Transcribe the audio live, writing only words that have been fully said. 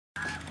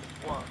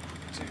One,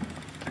 two.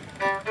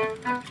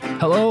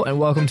 Hello and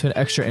welcome to an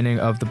extra inning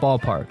of The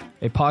Ballpark,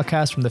 a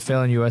podcast from the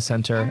Phelan US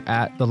Centre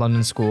at the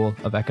London School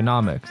of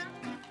Economics.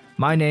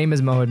 My name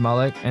is Mohid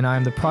Malik and I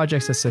am the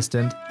projects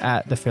assistant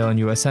at the Phelan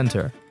US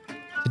Centre.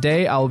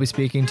 Today I will be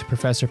speaking to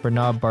Professor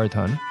Pranab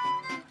Bardhan.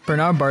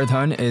 Pranab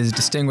Bardhan is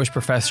Distinguished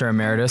Professor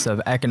Emeritus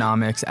of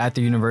Economics at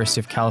the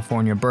University of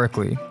California,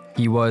 Berkeley.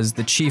 He was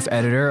the chief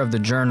editor of the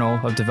Journal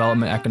of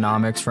Development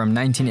Economics from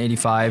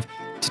 1985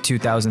 to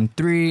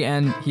 2003,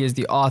 and he is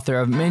the author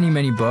of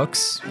many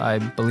books, I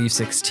believe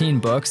 16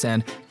 books,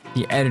 and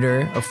the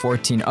editor of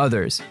 14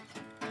 others.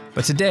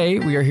 But today,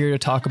 we are here to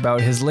talk about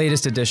his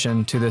latest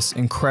addition to this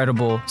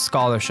incredible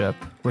scholarship,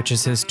 which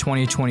is his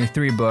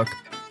 2023 book,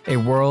 A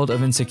World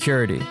of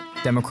Insecurity,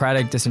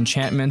 Democratic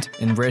Disenchantment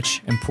in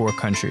Rich and Poor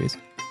Countries.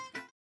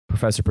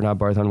 Professor Pranab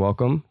Bardhan,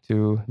 welcome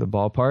to The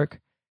Ballpark.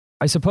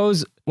 I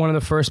suppose one of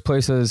the first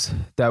places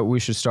that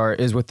we should start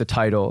is with the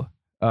title,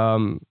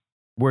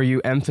 where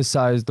you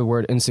emphasize the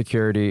word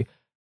insecurity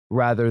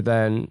rather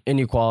than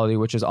inequality,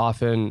 which is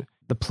often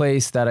the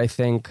place that I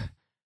think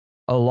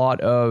a lot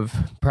of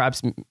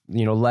perhaps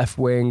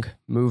left-wing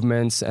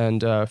movements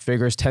and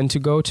figures tend to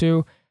go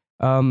to.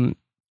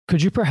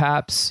 Could you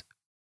perhaps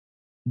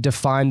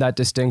define that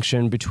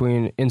distinction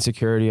between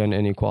insecurity and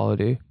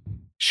inequality?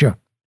 Sure.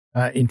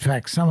 In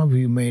fact, some of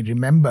you may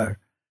remember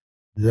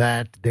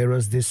that there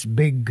was this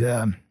big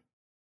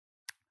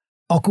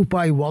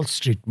Occupy Wall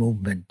Street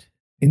movement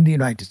in the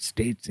United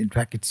States. In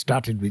fact, it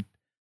started with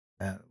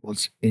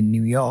was in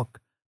New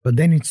York, but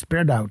then it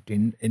spread out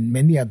in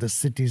many other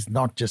cities,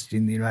 not just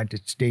in the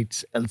United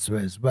States, elsewhere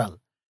as well.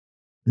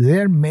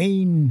 Their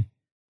main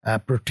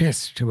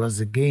protest was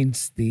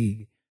against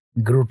the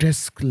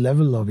grotesque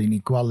level of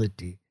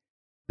inequality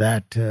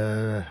that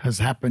has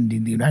happened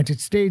in the United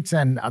States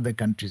and other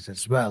countries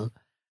as well.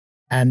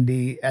 And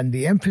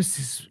the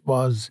emphasis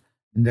was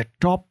in the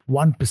top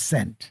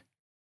 1%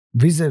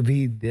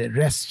 vis-a-vis the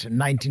rest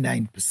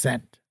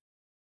 99%.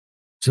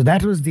 So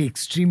that was the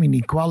extreme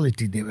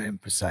inequality they were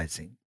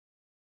emphasizing.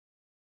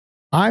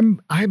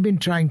 I've been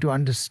trying to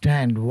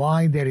understand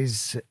why there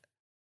is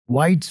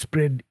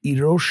widespread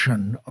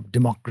erosion of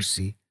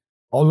democracy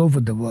all over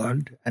the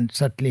world, and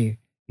certainly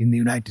in the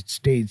United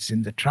States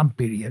in the Trump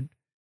period.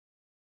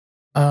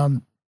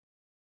 And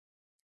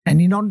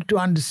in order to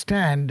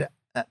understand,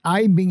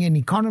 I, being an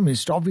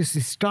economist,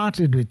 obviously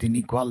started with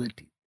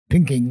inequality,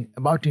 thinking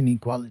about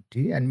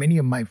inequality, and many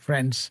of my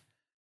friends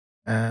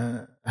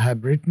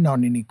have written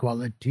on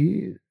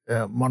inequality.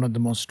 One of the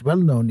most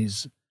well-known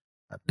is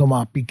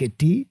Thomas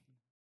Piketty.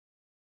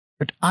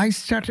 But I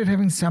started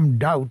having some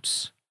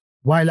doubts.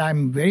 While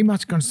I'm very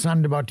much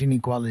concerned about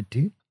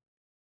inequality,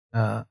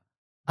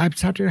 I've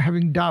started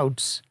having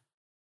doubts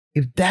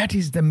if that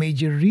is the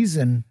major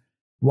reason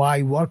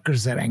why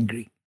workers are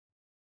angry.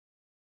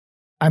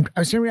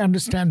 I certainly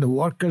understand the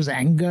workers'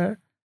 anger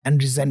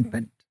and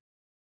resentment,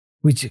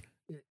 which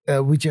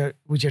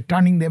are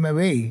turning them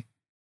away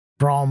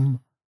from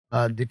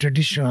the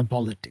traditional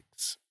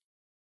politics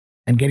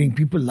and getting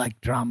people like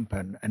Trump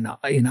and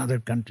in other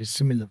countries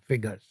similar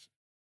figures.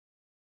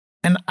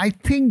 And I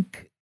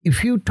think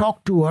if you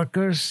talk to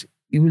workers,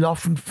 you will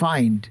often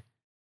find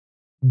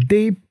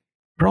they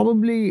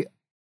probably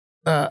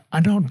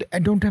I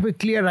don't have a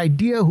clear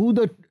idea who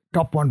the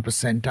top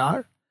 1%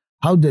 are,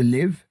 how they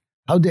live,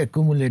 how they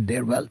accumulate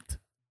their wealth.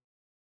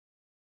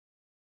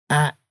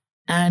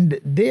 And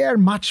they are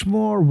much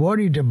more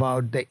worried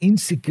about the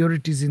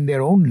insecurities in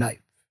their own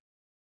life.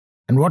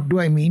 And what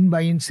do I mean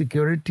by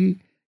insecurity?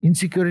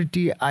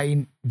 Insecurity,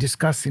 I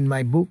discuss in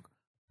my book,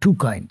 two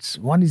kinds.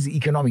 One is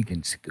economic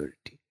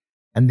insecurity,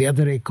 and the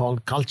other I call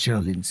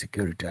cultural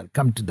insecurity. I'll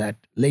come to that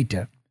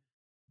later.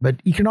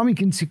 But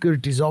economic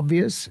insecurity is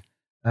obvious.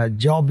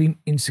 Job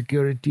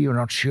insecurity, you're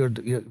not sure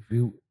if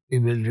you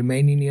will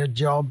remain in your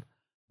job.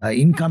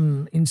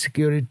 Income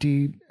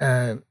insecurity,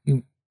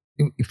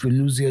 if you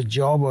lose your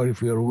job or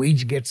if your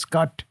wage gets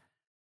cut.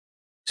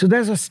 So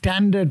there's a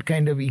standard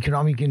kind of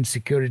economic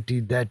insecurity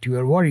that you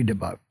are worried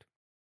about.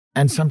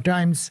 And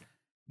sometimes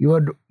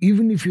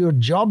even if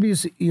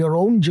your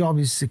own job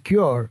is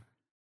secure,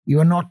 you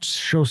are not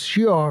so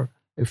sure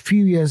a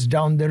few years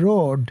down the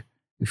road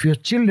if your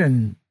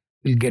children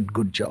will get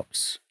good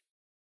jobs.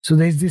 So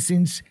there's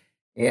this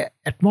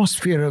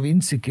atmosphere of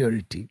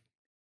insecurity,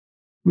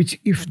 which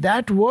if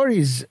that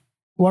worries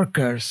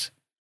workers,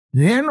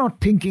 they're not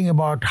thinking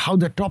about how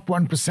the top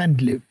 1%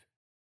 live.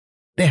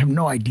 They have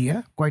no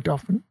idea, quite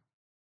often,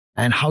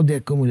 and how they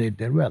accumulate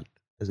their wealth,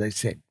 as I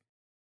said.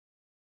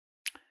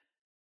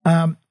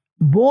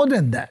 More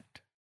than that,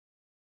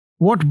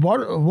 what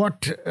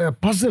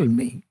puzzled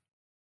me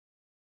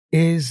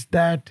is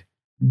that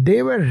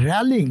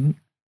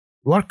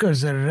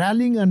workers are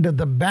rallying under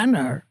the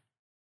banner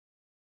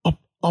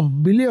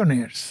of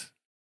billionaires.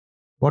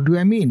 What do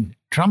I mean?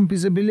 Trump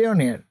is a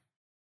billionaire.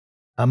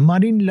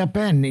 Marine Le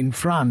Pen in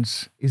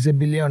France is a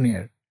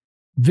billionaire.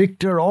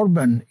 Viktor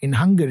Orban in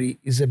Hungary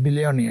is a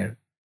billionaire.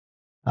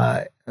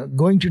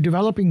 Going to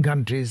developing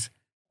countries,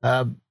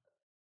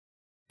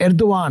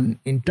 Erdogan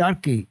in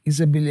Turkey is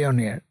a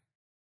billionaire.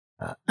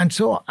 And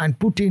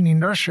Putin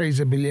in Russia is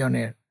a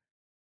billionaire.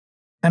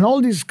 And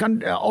all these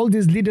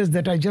leaders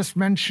that I just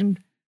mentioned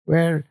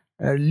were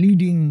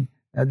leading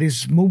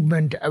this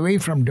movement away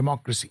from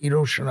democracy,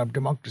 erosion of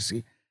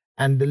democracy.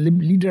 And the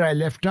leader I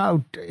left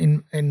out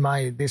in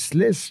this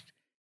list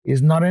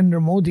is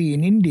Narendra Modi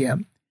in India.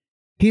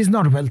 He's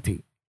not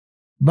wealthy,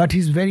 but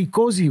he's very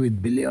cozy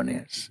with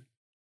billionaires.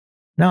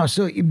 Now,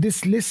 so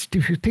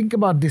if you think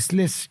about this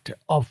list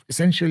of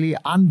essentially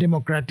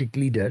undemocratic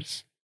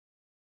leaders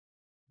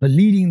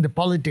leading the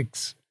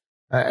politics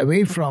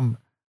away from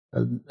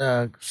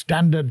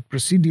standard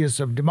procedures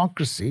of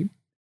democracy,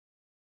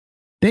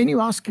 then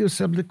you ask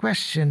yourself the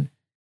question,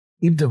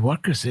 if the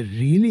workers are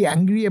really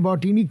angry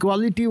about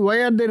inequality,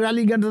 why are they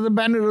rallying under the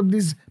banner of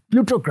these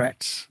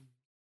plutocrats?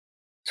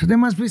 So there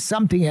must be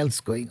something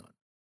else going on.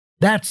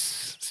 That's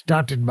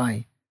started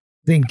my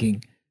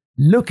thinking,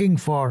 looking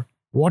for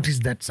what is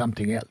that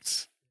something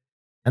else.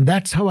 And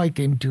that's how I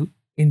came to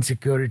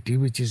Insecurity,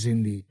 which is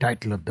in the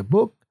title of the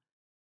book.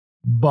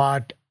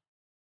 But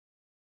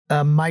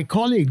my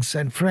colleagues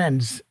and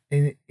friends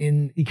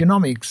in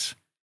economics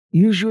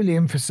usually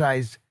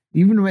emphasize,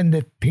 even when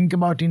they think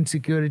about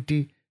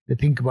insecurity, they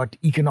think about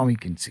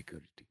economic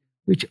insecurity,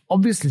 which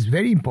obviously is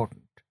very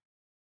important.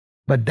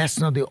 But that's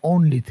not the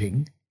only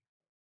thing.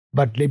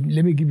 But let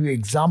me give you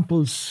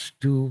examples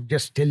to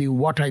just tell you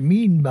what I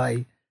mean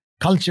by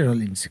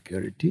cultural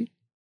insecurity.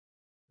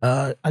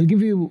 I'll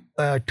give you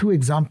two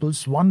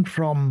examples, one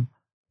from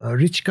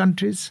rich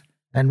countries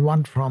and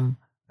one from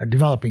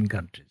developing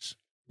countries.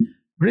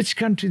 Rich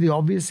country, the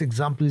obvious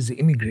example is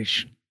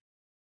immigration.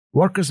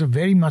 Workers are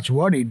very much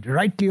worried,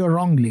 rightly or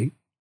wrongly,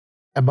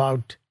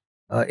 about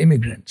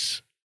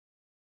immigrants.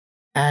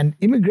 And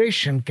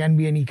immigration can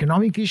be an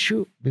economic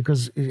issue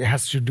because it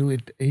has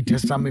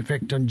some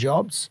effect on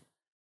jobs,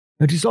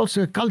 but it's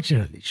also a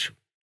cultural issue.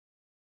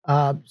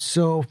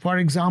 So, for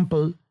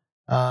example,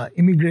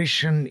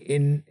 immigration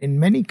in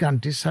many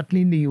countries,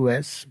 certainly in the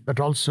US, but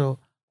also,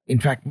 in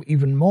fact,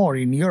 even more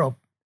in Europe,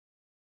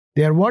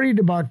 they are worried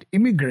about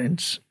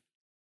immigrants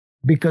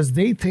because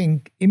they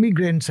think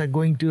immigrants are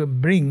going to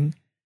bring,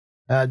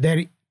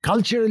 they're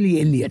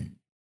culturally alien.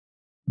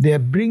 They're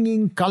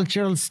bringing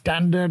cultural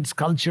standards,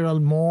 cultural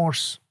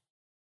mores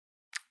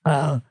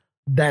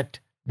that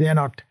they're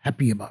not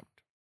happy about,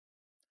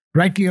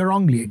 rightly or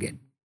wrongly again.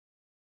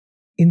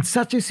 In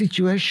such a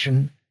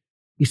situation,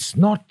 it's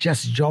not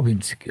just job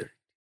insecurity.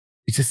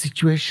 It's a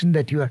situation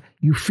that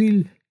you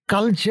feel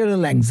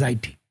cultural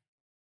anxiety.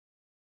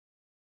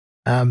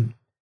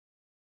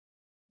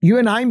 You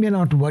and I may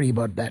not worry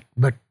about that,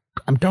 but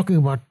I'm talking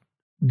about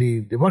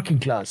the working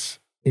class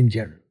in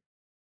general.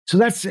 So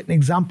that's an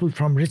example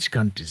from rich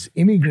countries.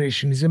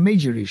 Immigration is a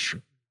major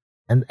issue.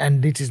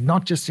 And it is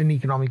not just an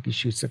economic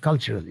issue, it's a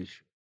cultural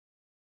issue.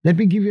 Let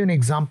me give you an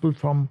example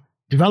from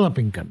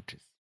developing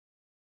countries.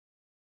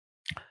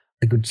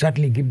 I could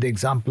certainly give the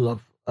example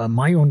of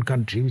my own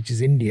country, which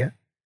is India.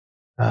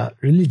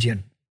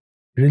 Religion,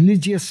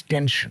 religious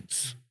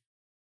tensions.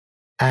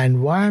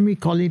 And why am I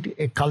calling it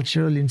a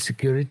cultural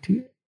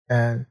insecurity?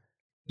 So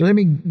let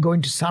me go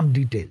into some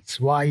details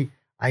why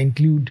I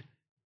include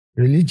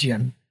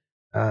religion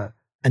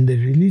and the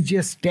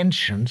religious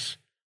tensions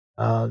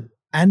and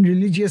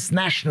religious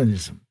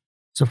nationalism.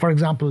 So, for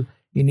example,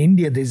 in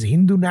India, there's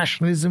Hindu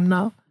nationalism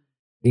now.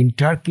 In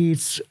Turkey,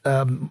 it's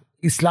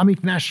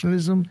Islamic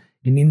nationalism.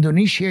 In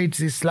Indonesia,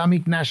 it's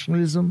Islamic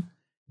nationalism.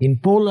 In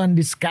Poland,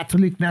 it's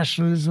Catholic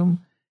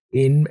nationalism.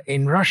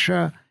 In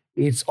Russia,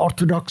 it's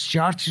Orthodox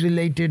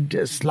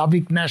Church-related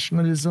Slavic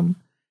nationalism.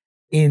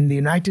 In the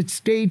United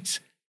States,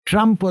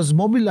 Trump was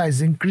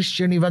mobilizing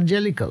Christian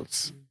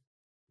evangelicals.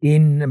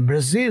 In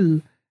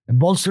Brazil,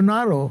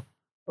 Bolsonaro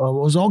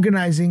was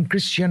organizing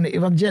Christian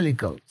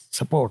evangelical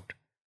support.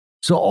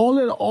 So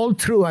all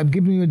through, I've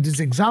given you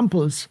these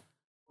examples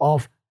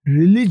of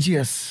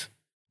religious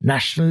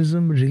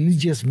nationalism,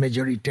 religious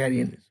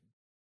majoritarianism.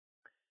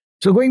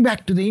 So going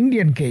back to the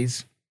Indian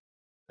case,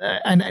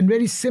 and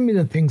very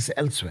similar things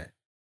elsewhere.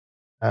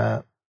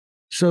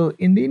 So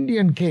in the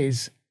Indian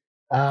case,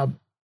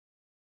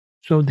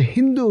 so the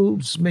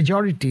Hindus'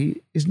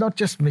 majority is not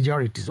just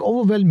majorities,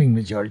 overwhelming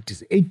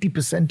majorities,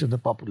 80% of the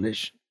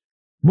population.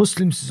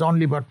 Muslims is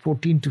only about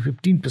 14 to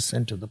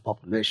 15% of the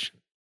population.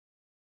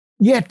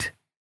 Yet,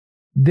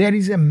 there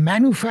is a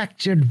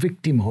manufactured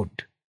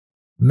victimhood,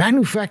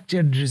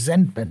 manufactured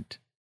resentment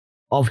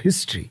of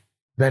history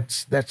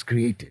that's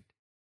created.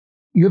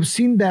 You have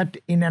seen that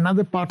in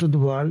another part of the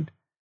world,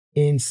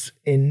 in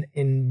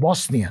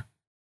Bosnia.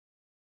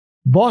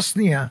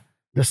 Bosnia,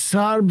 the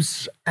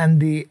Serbs and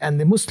the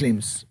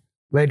Muslims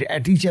were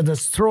at each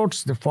other's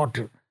throats. They fought,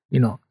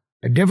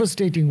 a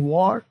devastating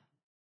war.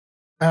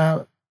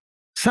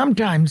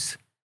 Sometimes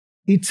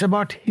it's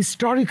about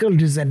historical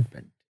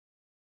resentment.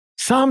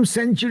 Some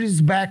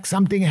centuries back,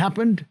 something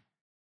happened,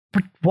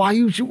 but why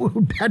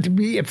would that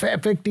be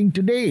affecting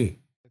today?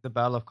 The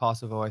Battle of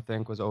Kosovo, I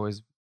think, was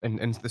always in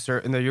the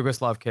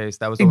Yugoslav case.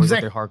 That was always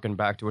what they harkened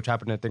back to, which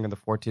happened, I think, in the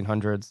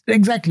 1400s.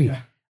 Exactly.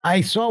 Yeah.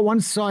 I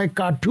once saw a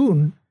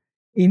cartoon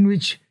in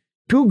which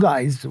two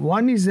guys,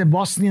 one is a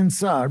Bosnian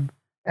Serb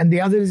and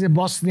the other is a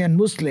Bosnian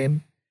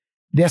Muslim.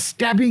 They're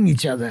stabbing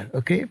each other,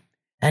 okay?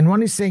 And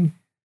one is saying,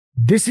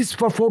 this is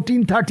for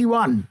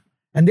 1431.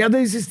 And the other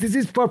is, this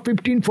is for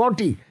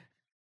 1540.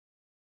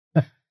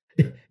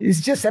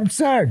 It's just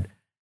absurd.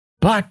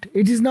 But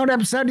it is not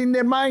absurd in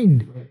their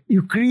mind.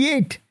 You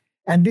create.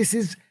 And this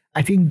is,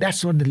 I think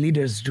that's what the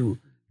leaders do.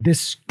 They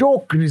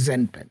stoke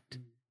resentment.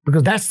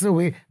 Because that's the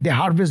way they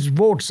harvest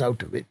votes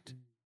out of it.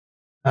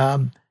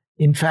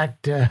 In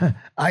fact,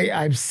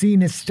 I've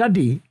seen a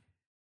study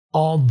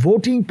of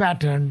voting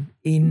pattern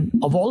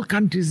of all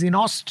countries in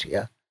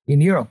Austria, in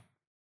Europe.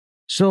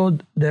 So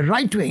the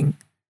right wing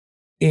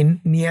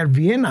near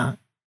Vienna,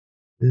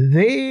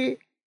 they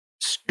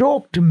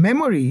stoked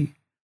memory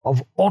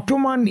of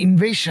Ottoman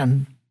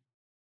invasion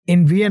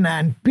in Vienna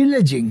and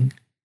pillaging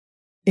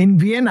in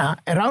Vienna,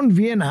 around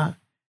Vienna,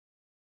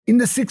 in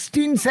the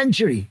 16th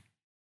century.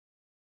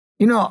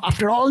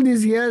 After all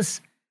these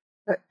years,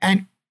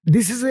 and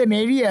this is an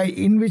area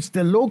in which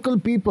the local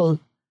people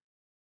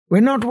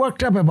were not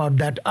worked up about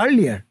that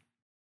earlier.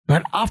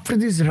 But after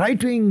this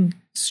right-wing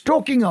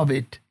stoking of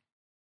it,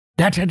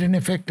 that had an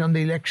effect on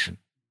the election.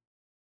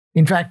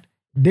 In fact,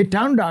 they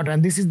turned out,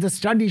 and this is the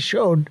study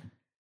showed,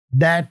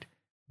 that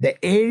the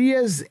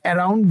areas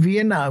around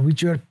Vienna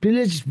which were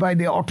pillaged by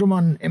the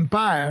Ottoman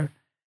Empire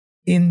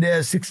in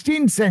the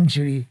 16th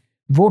century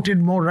voted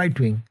more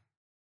right-wing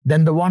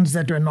than the ones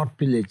that were not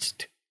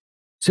pillaged.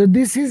 So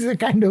this is a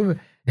kind of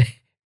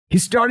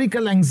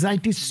historical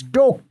anxiety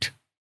stoked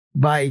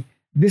by,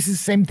 this is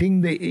same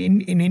thing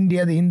in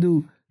India, the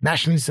Hindu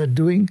nationalists are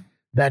doing,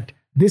 that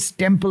this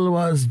temple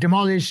was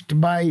demolished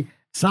by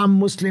some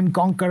Muslim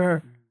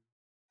conqueror.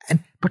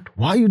 But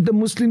why would the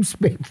Muslims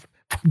pay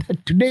for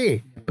that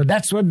today? But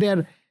that's what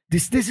they're,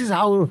 this is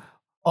how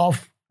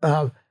of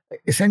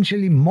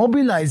essentially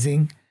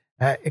mobilizing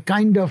a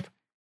kind of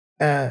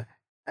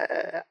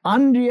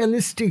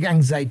unrealistic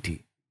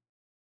anxiety.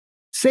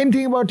 Same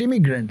thing about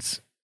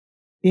immigrants.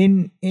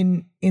 In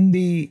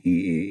the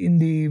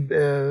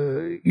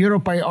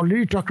Europe, I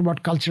already talked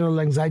about cultural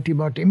anxiety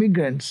about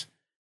immigrants.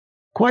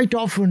 Quite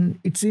often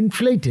it's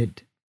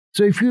inflated.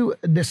 So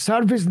the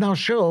surveys now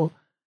show,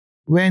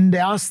 when they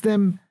ask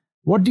them,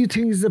 what do you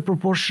think is the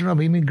proportion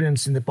of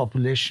immigrants in the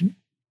population?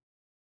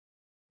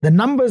 The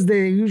numbers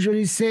they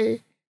usually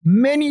say,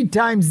 many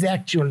times the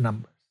actual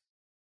numbers.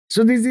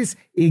 So there's this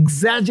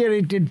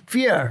exaggerated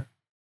fear,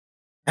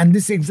 and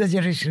this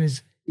exaggeration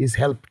is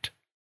helped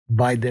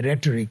by the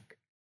rhetoric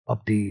of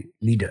the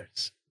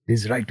leaders,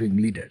 these right-wing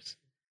leaders.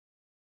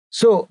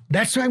 So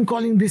that's why I'm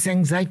calling this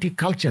anxiety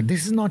culture.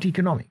 This is not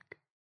economic.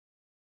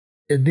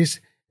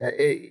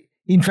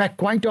 In fact,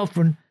 quite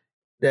often,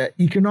 the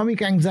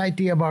economic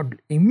anxiety about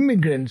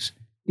immigrants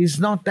is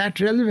not that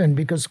relevant,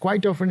 because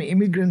quite often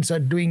immigrants are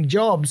doing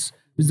jobs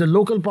which the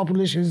local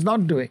population is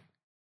not doing.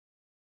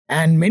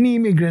 And many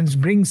immigrants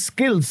bring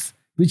skills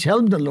which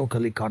help the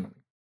local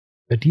economy.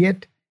 But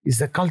yet, it's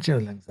the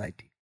cultural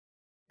anxiety.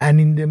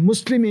 And in the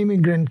Muslim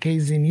immigrant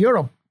case in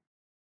Europe,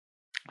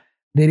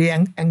 there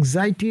is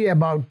anxiety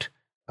about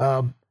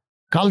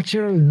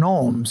cultural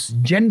norms,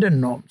 gender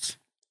norms.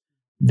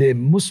 The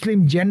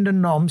Muslim gender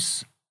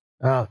norms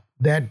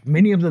that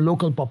many of the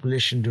local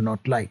population do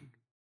not like.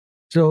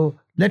 So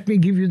let me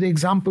give you the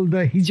example,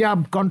 the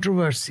hijab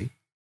controversy.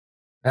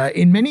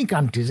 In many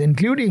countries,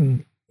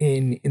 including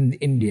in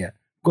India,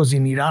 because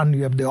in Iran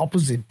you have the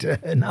opposite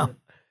now.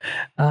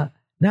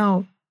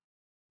 Now,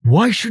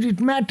 why should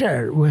it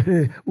matter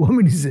whether a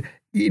woman is,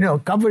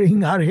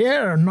 covering her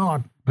hair or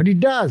not? But it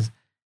does.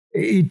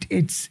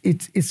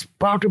 It's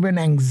part of an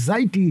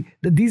anxiety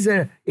that these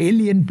are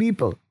alien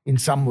people in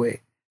some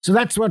way. So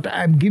that's what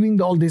I'm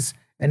giving all this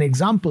an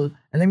example.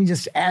 And let me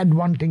just add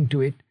one thing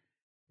to it.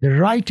 The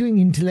right-wing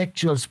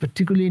intellectuals,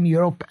 particularly in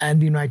Europe and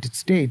the United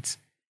States,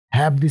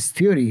 have this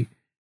theory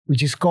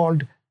which is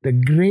called the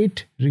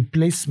Great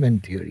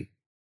Replacement Theory.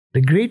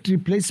 The Great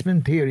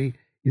Replacement Theory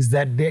is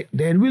that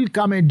there will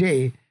come a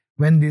day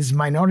when these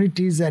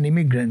minorities and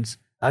immigrants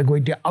are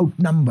going to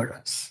outnumber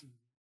us.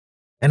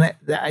 And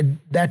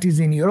that is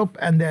in Europe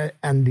and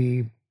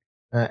the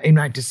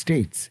United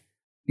States.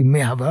 You may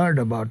have heard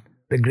about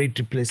the Great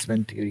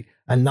Replacement Theory.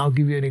 I'll now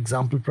give you an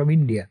example from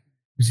India,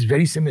 which is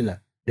very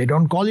similar. They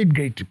don't call it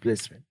Great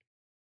Replacement.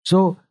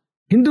 So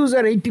Hindus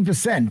are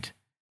 80%,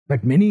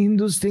 but many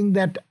Hindus think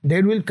that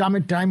there will come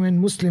a time when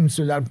Muslims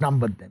will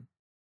outnumber them.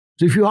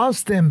 So if you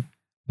ask them,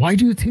 why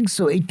do you think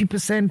so?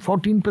 80%,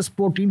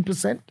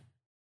 14%?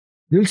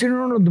 They'll say,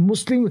 no,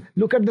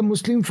 look at the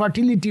Muslim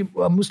fertility,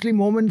 Muslim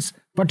woman's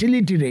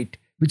fertility rate,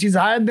 which is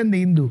higher than the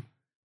Hindu.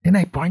 Then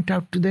I point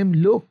out to them,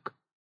 look,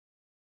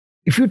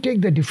 if you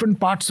take the different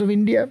parts of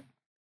India,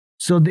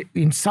 so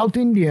in South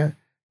India,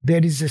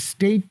 there is a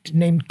state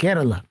named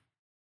Kerala.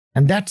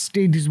 And that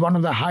state is one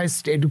of the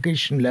highest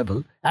education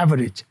level,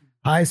 average,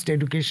 highest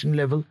education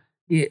level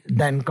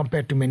than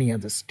compared to many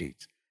other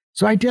states.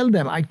 So I tell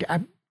them,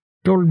 I've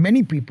told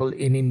many people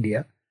in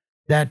India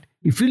that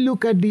if you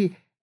look at the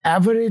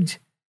average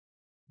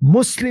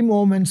Muslim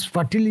woman's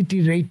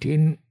fertility rate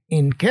in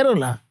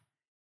Kerala,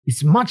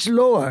 it's much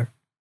lower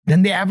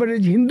than the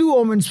average Hindu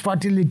woman's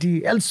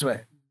fertility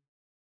elsewhere.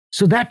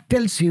 So that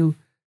tells you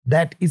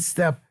that it's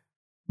the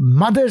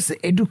mother's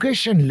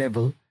education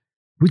level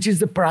which is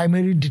the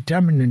primary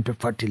determinant of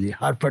fertility,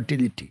 her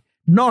fertility,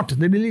 not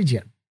the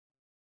religion.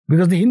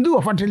 Because the Hindu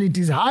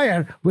fertility is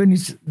higher when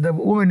the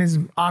woman is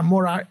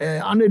more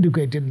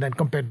uneducated than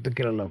compared to the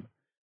Kerala woman.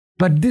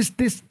 But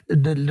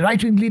the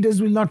right-wing leaders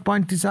will not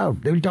point this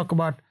out. They will talk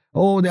about,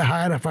 they're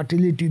higher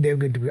fertility, they're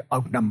going to be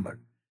outnumbered.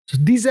 So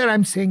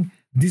I'm saying,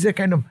 these are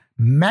kind of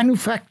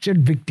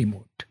manufactured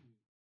victimhood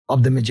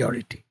of the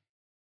majority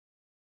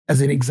as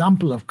an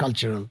example of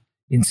cultural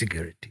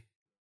insecurity.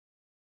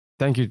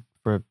 Thank you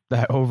for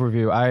that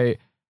overview. I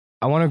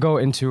want to go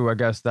into, I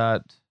guess,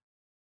 that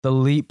the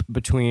leap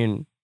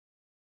between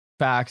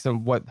facts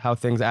and how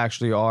things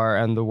actually are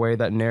and the way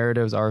that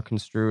narratives are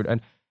construed.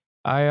 And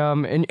I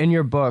in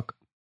your book,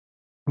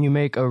 you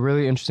make a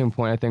really interesting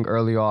point, I think,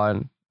 early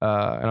on,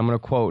 and I'm going to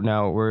quote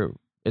now where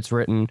it's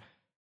written: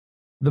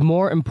 "The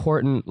more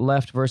important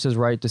left versus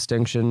right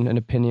distinction and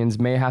opinions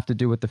may have to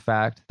do with the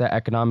fact that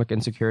economic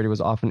insecurity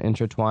was often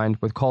intertwined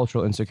with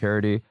cultural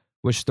insecurity,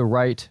 which the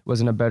right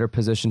was in a better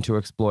position to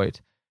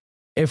exploit."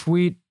 If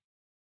we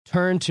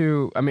turn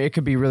to, it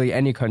could be really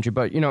any country,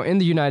 but, in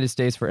the United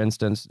States, for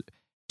instance,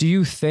 do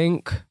you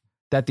think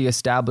that the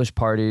established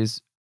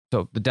parties,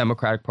 so the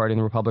Democratic Party and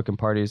the Republican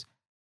parties,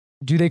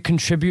 do they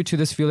contribute to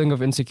this feeling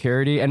of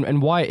insecurity?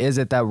 And why is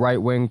it that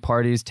right-wing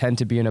parties tend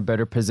to be in a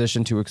better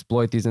position to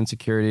exploit these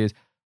insecurities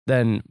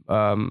than,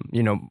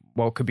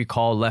 what could be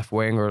called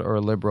left-wing or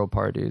liberal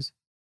parties?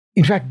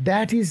 In fact,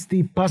 that is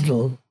the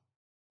puzzle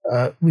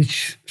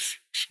which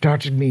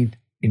started me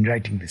in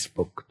writing this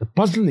book. The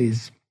puzzle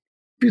is,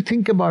 if you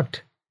think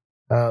about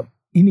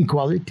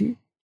inequality,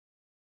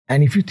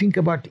 and if you think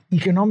about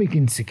economic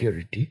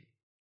insecurity,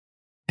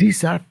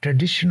 these are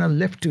traditional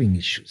left-wing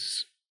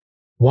issues.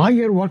 Why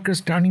are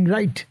workers turning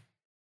right?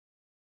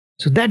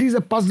 So that is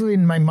a puzzle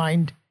in my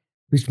mind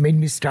which made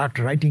me start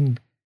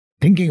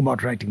thinking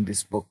about writing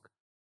this book.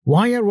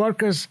 Why are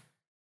workers,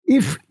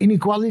 if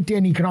inequality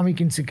and economic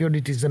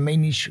insecurity is the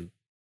main issue?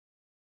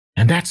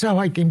 And that's how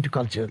I came to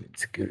cultural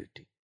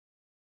insecurity.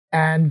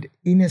 And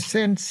in a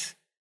sense,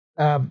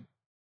 in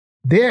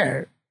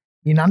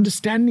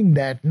understanding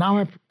that,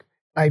 now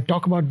I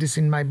talk about this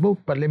in my book,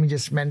 but let me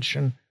just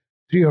mention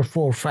 3 or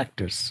 4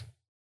 factors.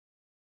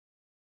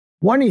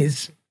 One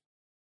is,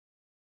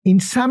 in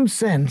some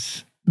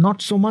sense,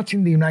 not so much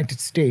in the United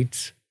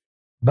States,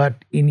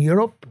 but in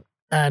Europe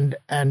and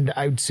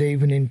I would say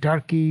even in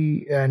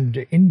Turkey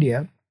and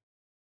India,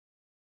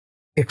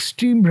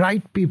 extreme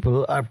right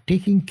people are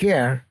taking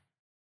care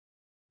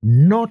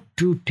not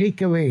to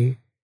take away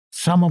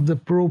some of the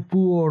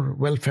pro-poor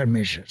welfare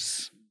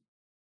measures.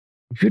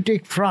 If you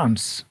take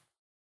France,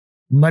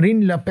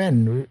 Marine Le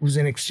Pen, who's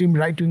an extreme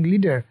right-wing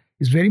leader,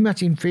 is very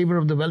much in favor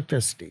of the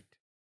welfare state.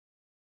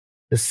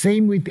 The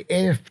same with the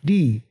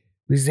AfD,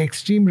 who is the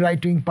extreme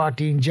right-wing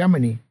party in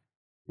Germany,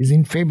 is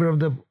in favor of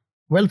the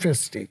welfare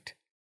state.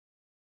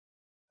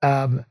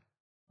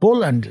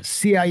 Poland,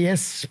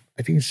 CIS,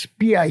 I think it's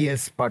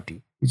PIS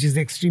party, which is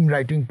the extreme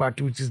right-wing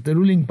party, which is the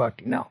ruling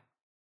party now,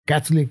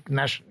 Catholic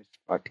Nationalist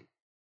Party.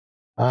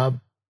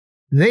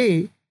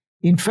 They,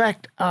 in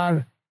fact,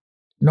 are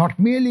not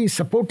merely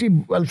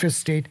supporting welfare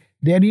state,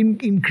 they are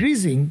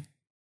increasing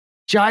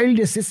child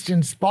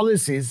assistance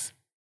policies,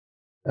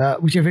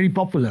 which are very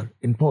popular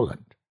in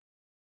Poland.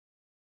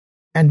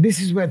 And this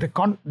is where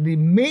the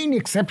main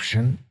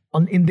exception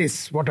in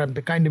this, what are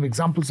the kind of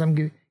examples I'm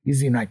giving,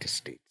 is the United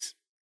States.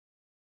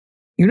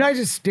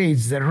 United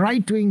States, the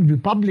right-wing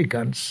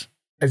Republicans,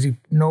 as you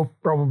know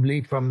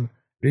probably from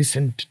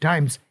recent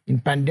times, in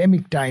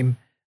pandemic time,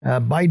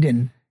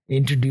 Biden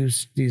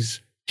introduced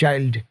these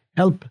child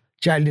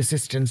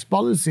assistance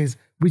policies,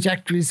 which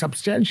actually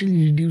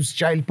substantially reduced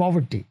child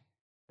poverty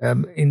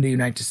in the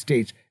United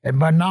States.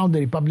 But now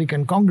the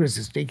Republican Congress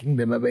is taking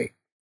them away.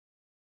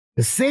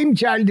 The same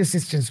child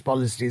assistance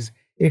policies,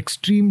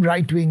 extreme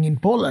right-wing in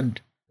Poland,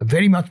 are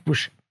very much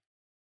pushing.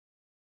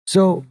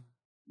 So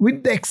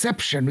with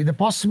the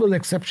possible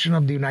exception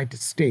of the United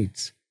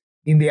States,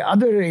 in the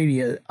other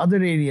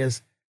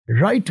areas,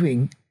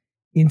 right-wing,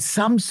 in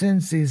some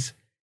sense, is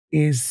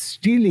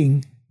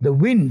stealing the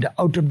wind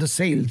out of the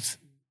sails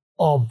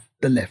of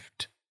the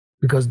left,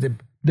 because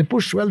they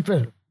push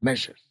welfare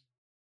measures.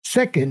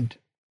 Second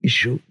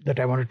issue that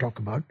I want to talk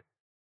about,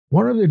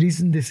 one of the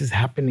reasons this is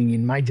happening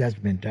in my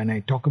judgment, and I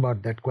talk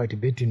about that quite a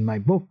bit in my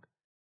book,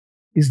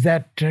 is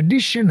that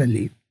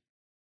traditionally,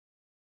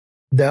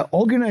 the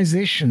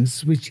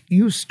organizations which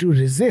used to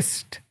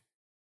resist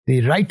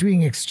the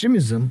right-wing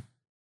extremism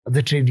are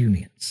the trade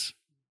unions.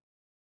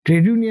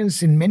 Trade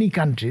unions in many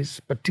countries,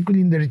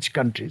 particularly in the rich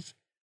countries,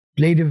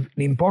 played an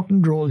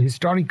important role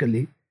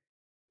historically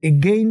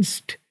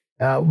against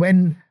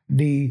when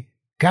the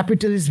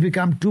capitalists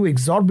become too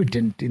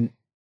exorbitant in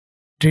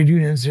trade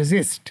unions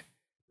resist,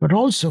 but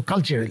also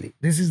culturally.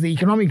 This is the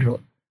economic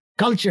role.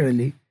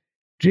 Culturally,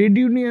 trade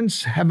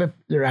unions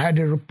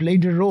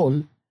played a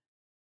role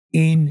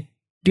in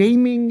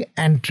taming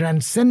and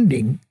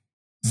transcending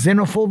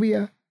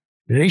xenophobia,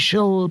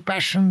 racial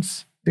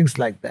passions, things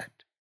like that.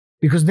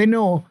 Because they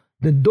know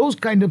that those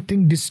kind of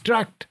things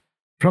distract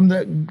from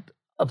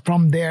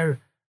their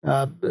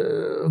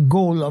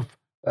goal of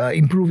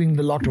improving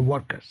the lot of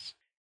workers.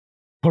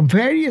 For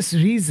various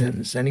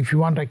reasons, and if you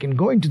want, I can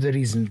go into the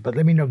reasons, but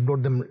let me not go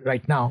them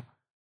right now.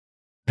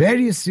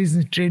 Various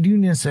reasons, trade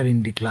unions are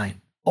in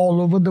decline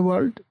all over the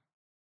world.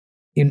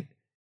 In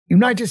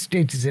United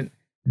States is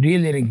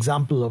really an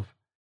example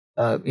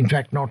of, in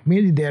fact, not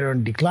merely they're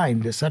on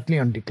decline, they're certainly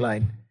on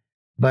decline,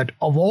 but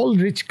of all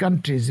rich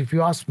countries, if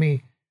you ask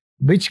me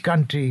which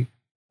country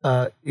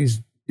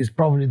is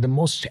probably the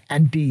most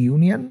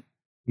anti-union,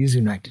 is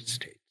United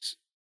States.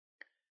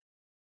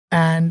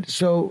 And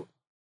so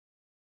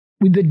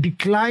with the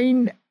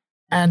decline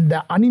and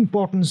the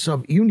unimportance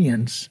of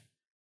unions,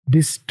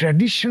 this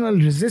traditional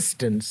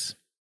resistance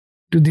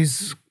to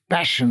these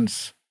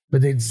passions,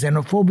 whether it's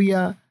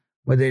xenophobia,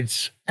 whether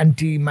it's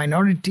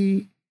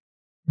anti-minority,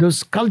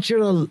 those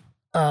cultural,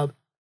 the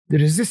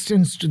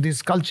resistance to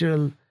these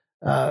cultural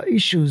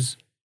issues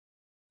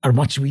are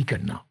much weaker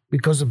now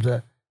because of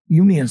the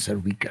unions are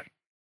weaker.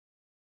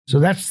 So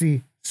that's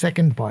the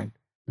second point.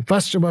 The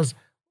first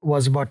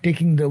was about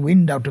taking the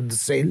wind out of the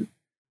sail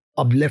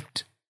of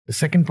left. The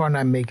second point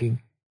I'm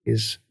making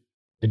is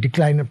the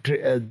decline of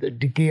the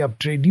decay of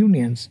trade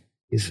unions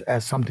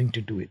has something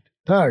to do with it.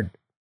 Third,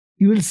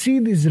 you will see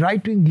these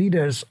right-wing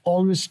leaders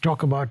always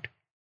talk about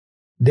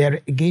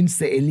they're against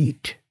the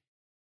elite,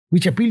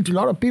 which appeal to a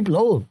lot of people.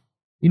 Oh,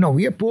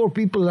 we are poor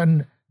people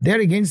and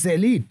they're against the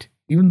elite,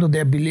 even though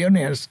they're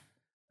billionaires,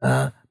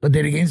 but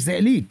they're against the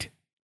elite.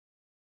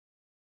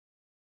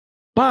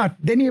 But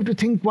then you have to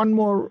think one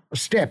more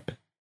step.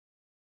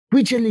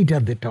 Which elite are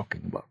they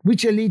talking about?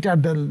 Which elite are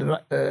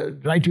the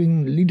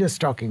right-wing leaders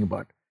talking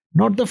about?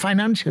 Not the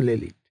financial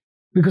elite,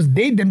 because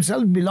they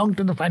themselves belong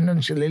to the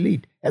financial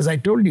elite. As I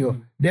told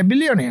you, they're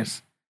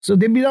billionaires, so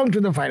they belong to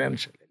the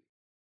financial elite.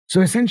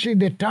 So essentially,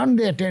 they turn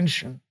their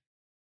attention,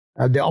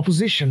 the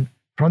opposition,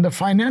 from the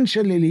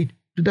financial elite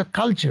to the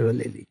cultural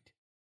elite,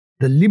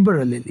 the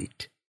liberal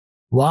elite.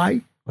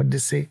 Why? What they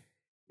say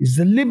is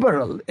the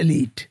liberal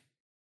elite,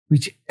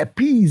 which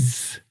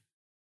appease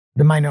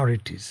the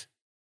minorities.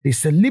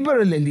 It's the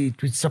liberal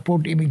elite which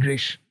support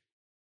immigration.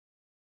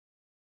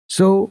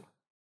 So,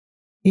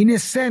 in a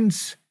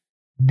sense,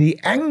 the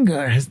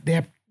anger they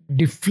have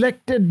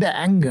deflected the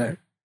anger,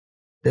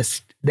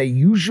 the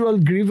usual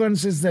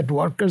grievances that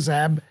workers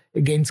have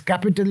against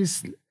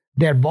capitalists,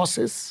 their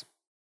bosses.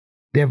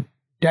 They've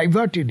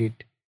diverted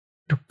it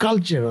to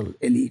cultural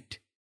elite,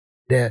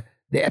 the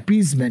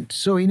appeasement.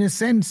 So, in a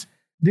sense,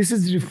 this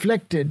is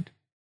reflected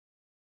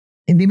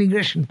in the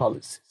immigration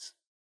policies,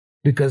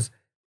 because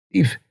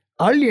if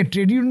earlier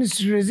trade unions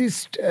to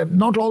resist,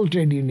 not all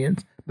trade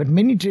unions, but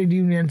many trade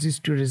unions is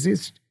to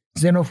resist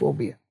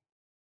xenophobia.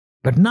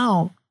 But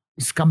now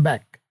it's come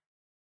back.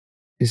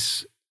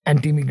 This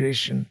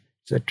anti-immigration,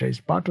 etc., is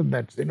part of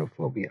that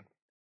xenophobia.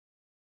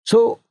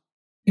 So,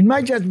 in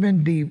my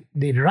judgment,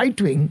 the right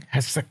wing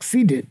has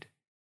succeeded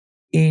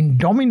in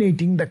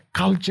dominating the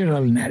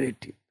cultural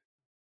narrative,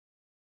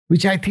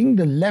 which I think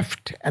the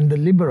left and the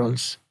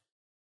liberals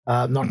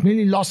not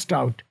merely lost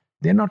out,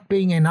 they're not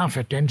paying enough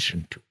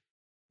attention to.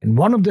 And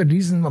one of the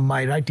reasons of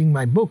my writing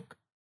my book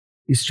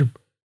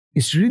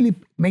is really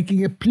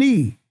making a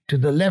plea to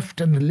the left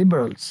and the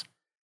liberals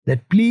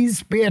that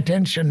please pay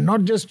attention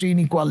not just to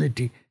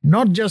inequality,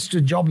 not just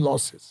to job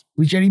losses,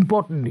 which are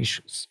important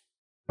issues,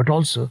 but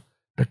also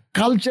the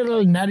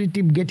cultural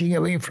narrative getting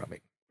away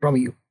from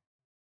you.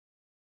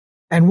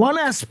 And one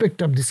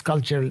aspect of this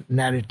cultural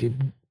narrative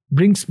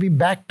brings me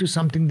back to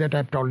something that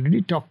I've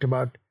already talked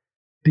about,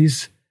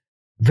 these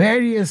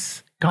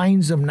various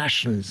kinds of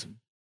nationalism,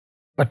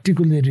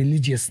 particularly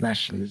religious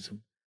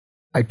nationalism.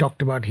 I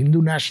talked about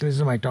Hindu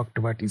nationalism, I talked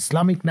about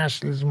Islamic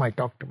nationalism, I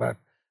talked about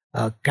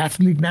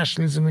Catholic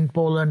nationalism in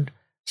Poland,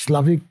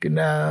 Slavic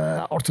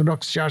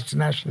Orthodox Church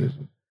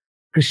nationalism,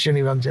 Christian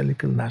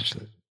evangelical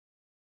nationalism.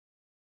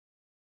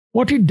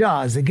 What it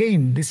does,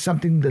 again, this is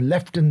something the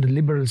left and the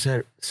liberals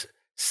are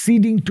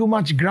ceding too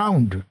much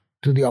ground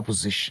to the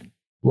opposition.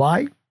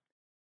 Why?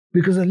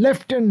 Because the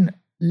left and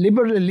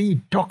liberal elite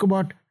talk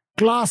about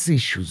class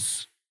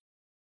issues.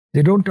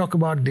 They don't talk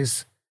about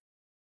this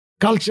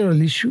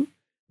cultural issue.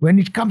 When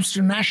it comes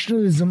to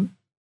nationalism,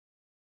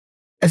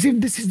 as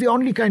if this is the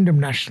only kind of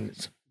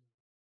nationalism.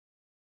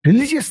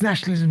 Religious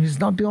nationalism is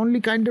not the only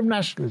kind of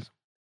nationalism.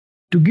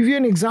 To give you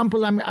an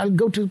example, I'll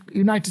go to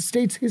United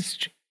States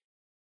history.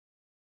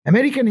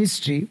 American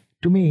history,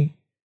 to me,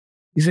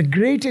 is a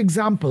great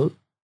example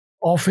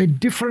of a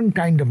different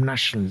kind of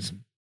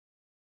nationalism.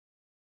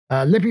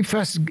 Let me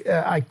first,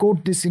 I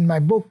quote this in my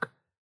book.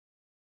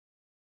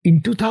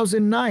 In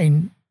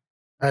 2009,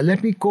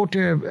 let me quote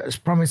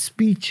from a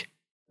speech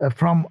of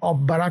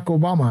Barack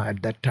Obama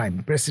at that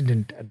time,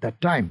 president at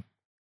that time.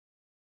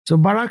 So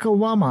Barack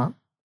Obama,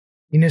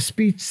 in a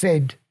speech,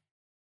 said,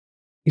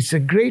 "It's a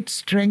great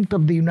strength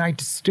of the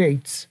United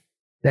States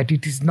that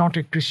it is not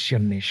a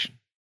Christian nation.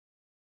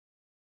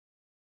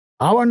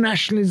 Our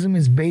nationalism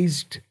is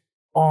based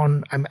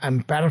on,"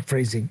 I'm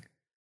paraphrasing,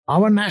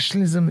 Our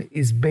nationalism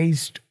is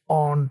based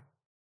on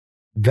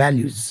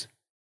values,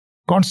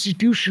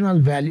 constitutional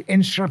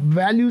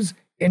values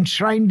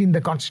enshrined in the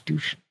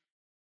Constitution.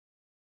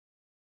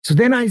 So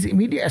then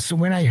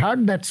when I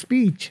heard that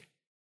speech,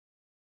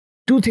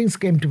 two things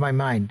came to my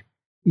mind.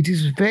 It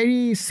is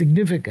very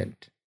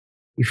significant.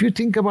 If you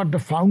think about the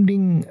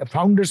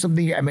founders of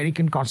the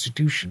American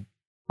Constitution,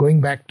 going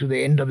back to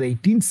the end of the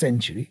 18th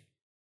century,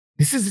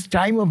 this is a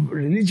time of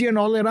religion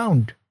all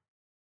around.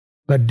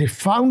 But the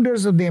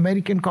founders of the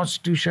American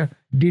Constitution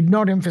did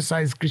not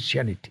emphasize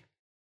Christianity.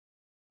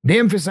 They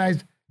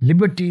emphasized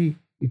liberty,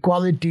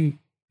 equality,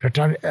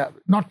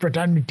 not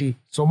fraternity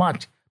so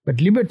much, but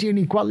liberty and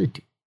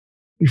equality.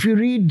 If you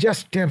read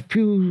just a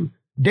few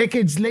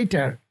decades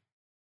later,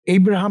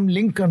 Abraham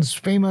Lincoln's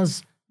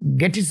famous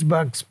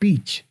Gettysburg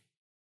speech,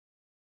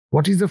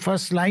 what is the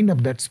first line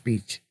of that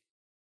speech?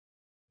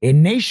 A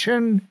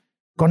nation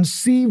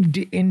conceived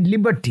in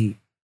liberty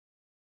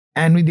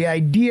and with the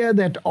idea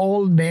that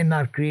all men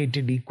are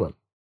created equal.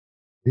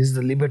 This is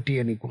the liberty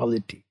and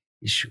equality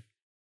issue.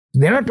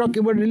 They're not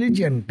talking about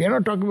religion. They're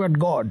not talking about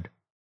God.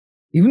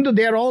 Even though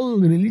they're all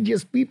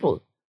religious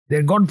people,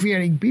 they're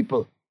God-fearing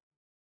people.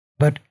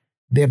 But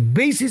their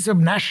basis of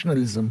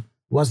nationalism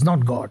was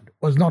not God,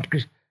 was not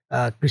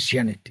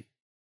Christianity.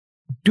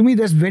 To me,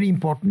 that's very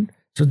important.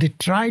 So they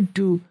tried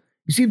to,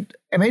 you see,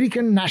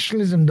 American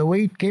nationalism, the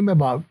way it came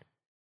about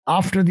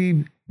after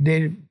they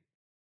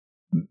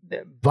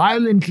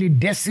violently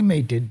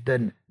decimated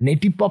the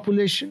native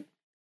population.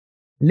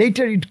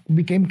 Later, it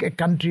became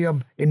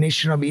a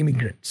nation of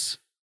immigrants.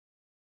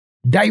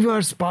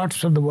 Diverse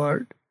parts of the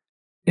world,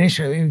 a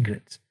nation of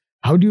immigrants.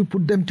 How do you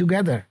put them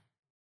together?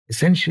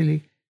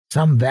 Essentially,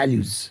 some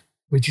values,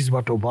 which is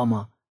what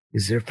Obama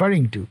is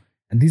referring to.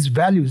 And these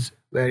values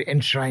were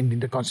enshrined in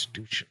the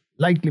Constitution,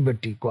 like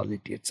liberty,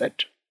 equality,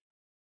 etc.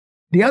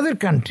 The other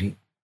country,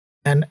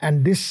 and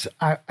this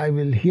I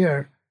will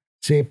here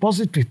say a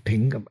positive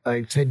thing.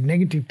 I said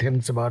negative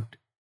things about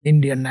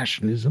Indian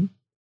nationalism.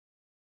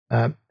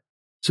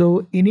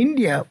 So in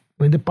India,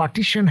 when the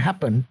partition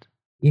happened,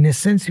 in a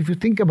sense, if you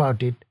think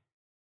about it,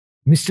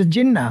 Mr.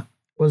 Jinnah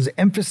was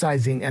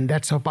emphasizing, and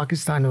that's how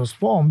Pakistan was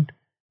formed,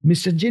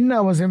 Mr.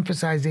 Jinnah was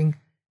emphasizing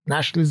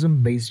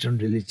nationalism based on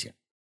religion,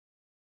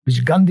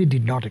 which Gandhi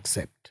did not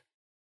accept.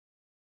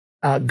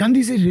 Gandhi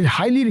is a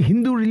highly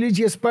Hindu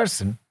religious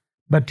person,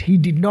 but he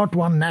did not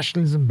want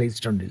nationalism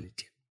based on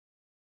religion.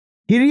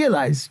 He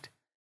realized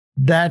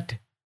that,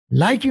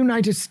 like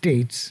United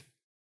States,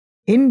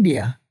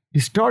 India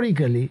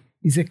historically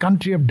is a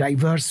country of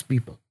diverse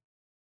people,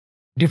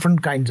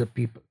 different kinds of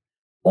people.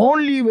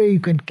 Only way you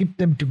can keep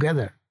them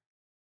together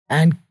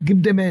and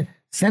give them a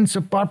sense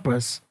of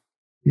purpose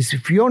is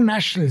if your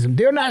nationalism,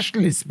 they were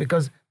nationalists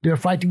because they were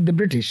fighting the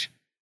British.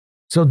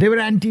 So they were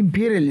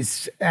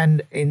anti-imperialists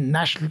and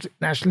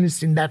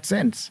nationalists in that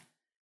sense.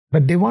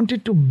 But they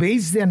wanted to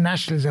base their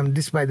nationalism.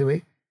 This, by the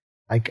way,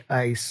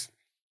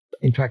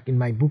 in fact, in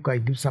my book, I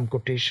give some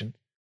quotation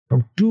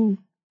from two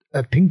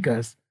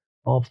thinkers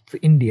of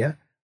India.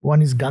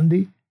 One is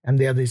Gandhi and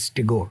the other is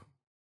Tagore.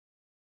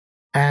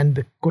 And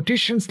the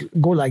quotations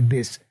go like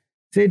this.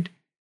 Said,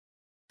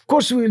 of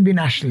course we will be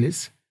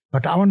nationalists,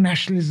 but our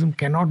nationalism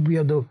cannot be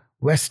of the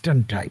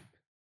Western type,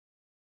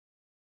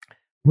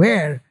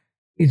 where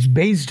it's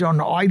based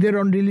on either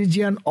on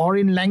religion or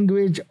in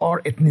language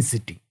or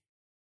ethnicity.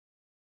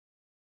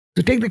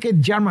 So take the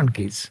German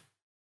case.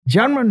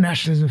 German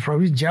nationalism, for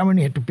which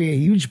Germany had to pay a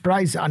huge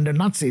price under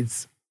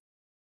Nazis,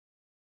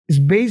 is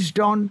based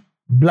on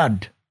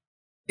blood.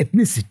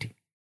 Ethnicity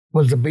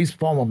was the base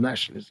form of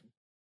nationalism.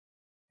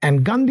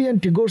 And Gandhi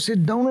and Tagore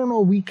said,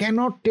 no, we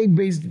cannot take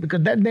base,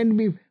 because then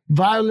will be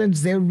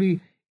violence, there will be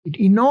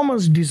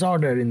enormous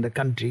disorder in the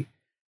country.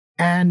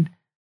 And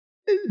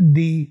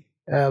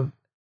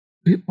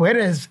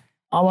whereas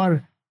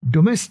our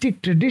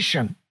domestic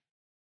tradition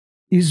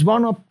is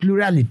one of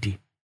plurality,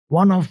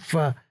 one of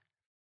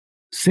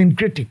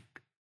syncretic.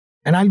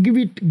 And I'll give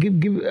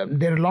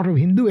there are a lot of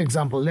Hindu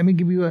examples. Let me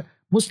give you a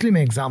Muslim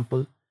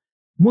example.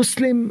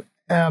 Muslim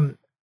religion,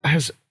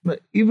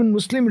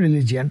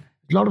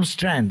 a lot of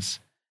strands.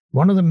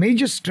 One of the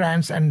major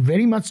strands, and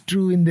very much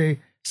true in the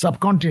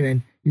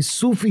subcontinent, is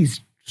Sufi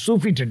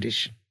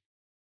tradition.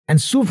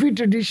 And Sufi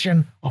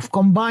tradition of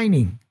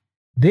combining.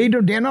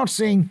 They're not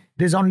saying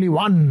there's only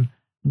one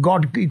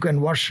God you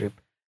can worship.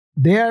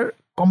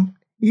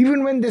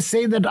 Even when they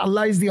say that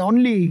Allah is the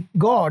only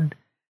God,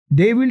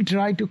 they will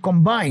try to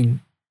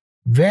combine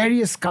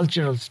various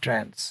cultural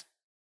strands,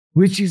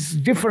 which is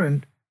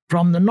different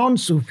from the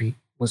non-Sufi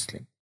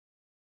Muslim.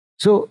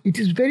 So it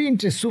is very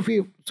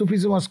interesting.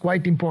 Sufism was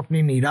quite important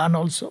in Iran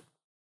also.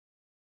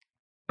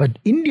 But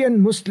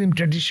Indian Muslim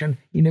tradition,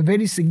 in a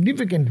very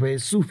significant way,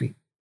 is Sufi.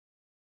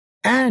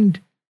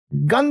 And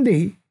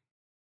Gandhi,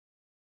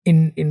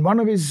 in one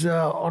of his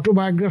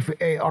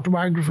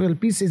autobiographical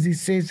pieces, he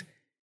says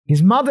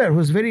his mother, who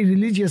was a very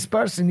religious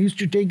person, used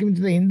to take him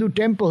to the Hindu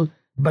temple.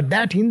 But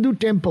that Hindu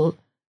temple,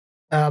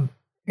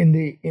 in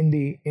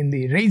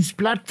the raised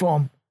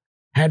platform,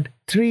 had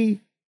 3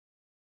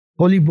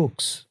 holy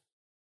books.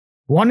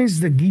 One is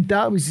the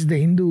Gita, which is the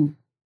Hindu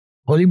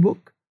holy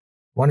book.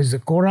 One is the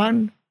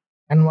Quran,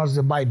 and one is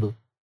the Bible.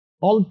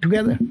 All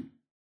together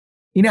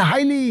in a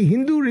highly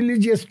Hindu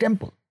religious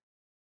temple.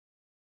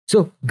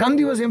 So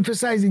Gandhi was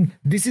emphasizing,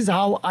 this is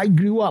how I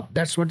grew up.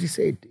 That's what he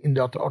said in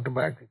the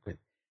autobiography.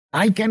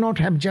 I cannot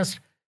have just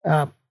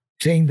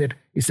saying that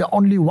it's the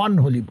only one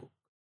holy book.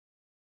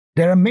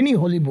 There are many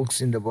holy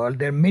books in the world.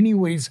 There are many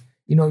ways.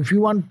 If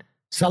you want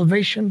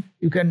salvation,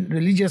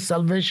 religious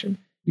salvation,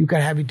 you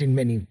can have it in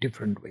many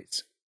different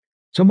ways.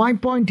 So my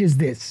point is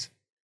this,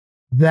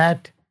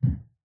 that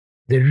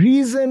the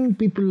reason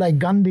people like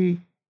Gandhi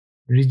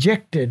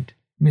rejected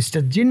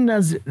Mr.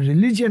 Jinnah's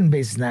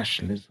religion-based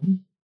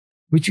nationalism,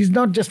 which is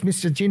not just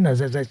Mr.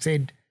 Jinnah's, as I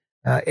said,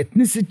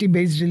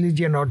 ethnicity-based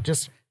religion or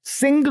just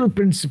single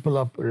principle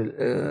of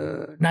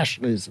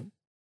nationalism,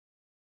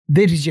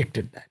 they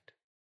rejected that.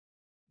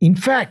 In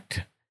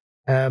fact,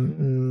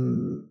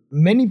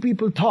 many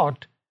people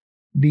thought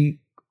the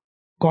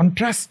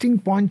contrasting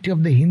point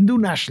of the Hindu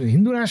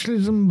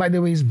nationalism, by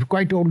the way, is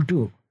quite old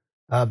too.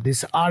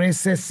 This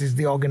RSS is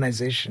the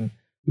organization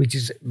which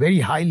is very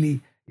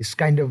highly, is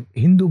kind of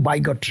Hindu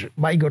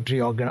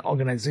bigotry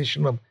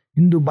organization of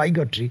Hindu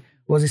bigotry,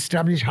 was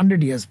established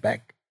 100 years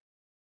back.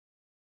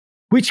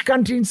 Which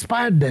country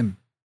inspired them?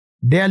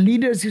 Their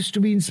leaders used to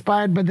be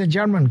inspired by the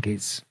German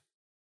case,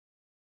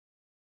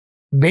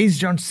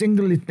 based on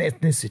single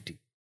ethnicity.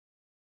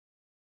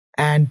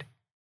 And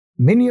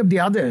many of the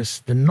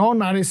others, the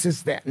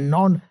non-RSS,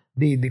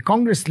 the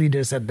Congress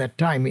leaders at that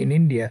time in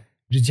India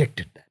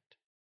rejected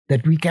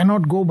that we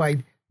cannot go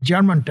by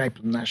German type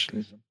of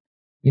nationalism.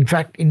 In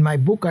fact, in my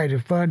book, I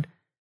referred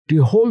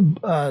to a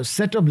whole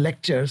set of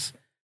lectures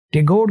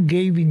Tagore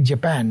gave in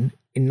Japan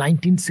in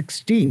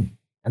 1916,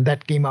 and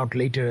that came out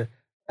later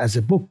as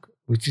a book,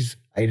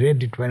 I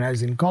read it when I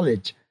was in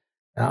college,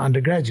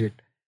 undergraduate.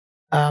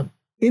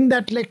 In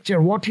that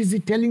lecture, what is he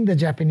telling the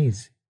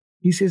Japanese?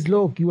 He says,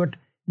 look,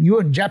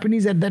 you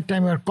Japanese at that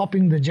time are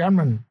copying the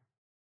German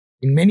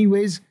in many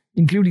ways,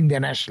 including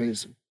their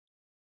nationalism.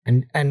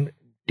 And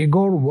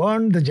Tagore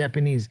warned the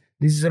Japanese,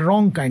 this is the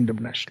wrong kind of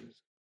nationalism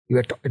you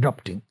are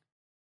adopting.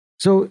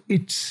 So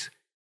it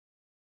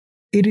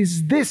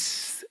is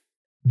this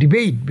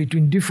debate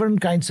between different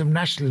kinds of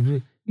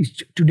nationalism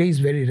today is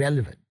very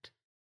relevant,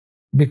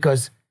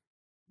 because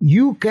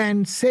you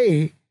can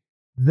say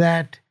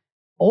that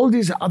all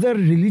these other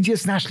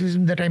religious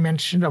nationalism that I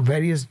mentioned of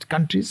various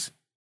countries,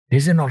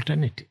 there's an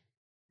alternative.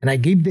 And I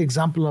gave the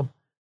example of,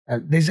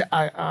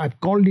 I've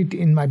called it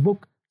in my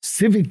book,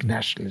 civic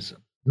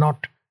nationalism,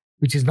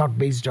 which is not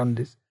based on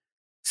this.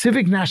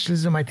 Civic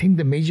nationalism, I think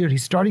the major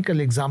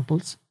historical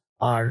examples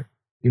are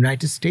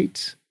United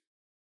States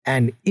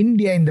and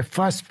India in the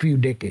first few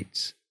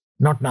decades,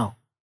 not now.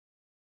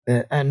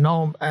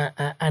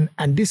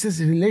 And this is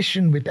a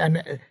relation with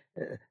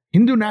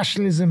Hindu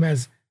nationalism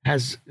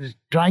has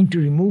trying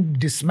to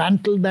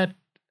dismantle that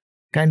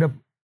kind of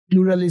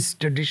pluralist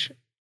tradition,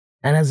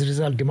 and as a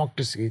result,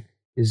 democracy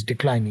is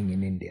declining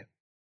in India.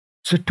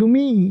 So to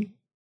me,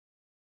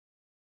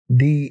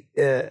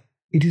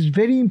 it is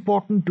very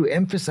important to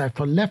emphasize,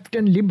 for left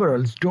and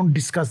liberals, don't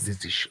discuss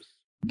these issues.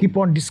 Keep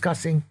on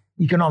discussing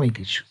economic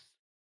issues.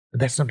 But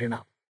that's not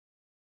enough.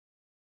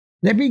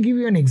 Let me give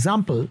you an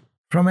example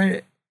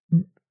from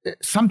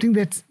something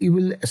that you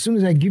will, as soon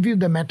as I give you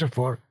the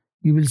metaphor,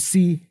 you will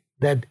see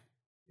that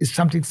it's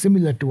something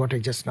similar to what I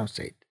just now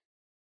said.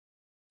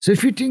 So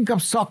if you think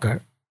of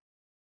soccer,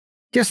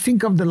 just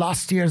think of the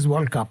last year's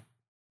World Cup,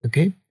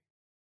 okay?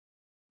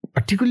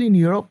 Particularly in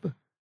Europe,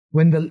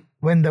 when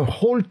the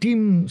whole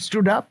team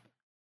stood up,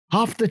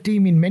 half the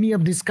team in many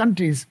of these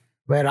countries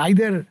were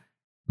either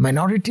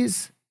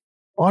minorities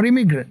or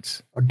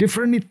immigrants or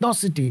different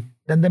ethnicity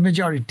than the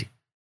majority,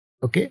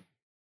 okay?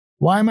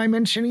 Why am I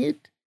mentioning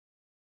it?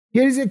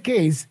 Here is a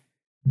case,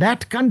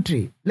 that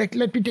country, let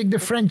me take the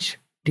French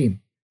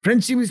team.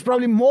 French team is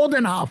probably more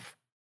than half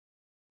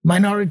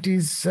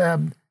minorities,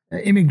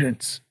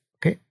 immigrants,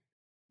 okay?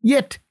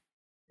 Yet,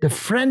 the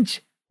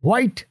French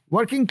white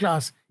working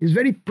class is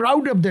very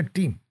proud of their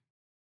team.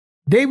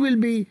 They will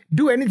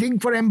do anything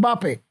for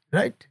Mbappe,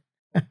 right?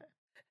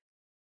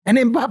 And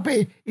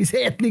Mbappe is an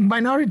ethnic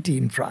minority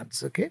in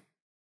France, okay?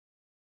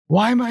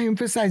 Why am I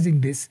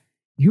emphasizing this?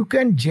 You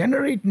can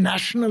generate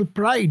national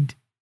pride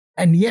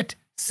and yet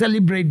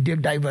celebrate their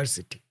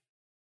diversity.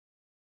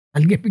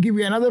 I'll give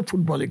you another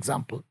football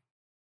example.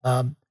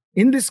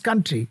 In this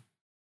country,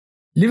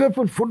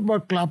 Liverpool Football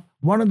Club,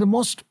 one of the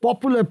most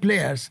popular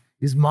players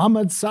is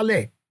Mohamed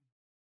Salah,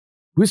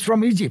 who is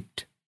from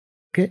Egypt,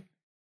 okay?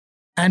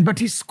 But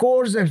he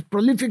scores a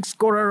prolific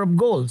scorer of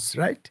goals,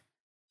 right?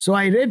 So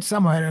I read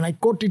somewhere, and I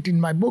quote it in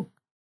my book.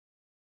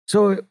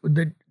 So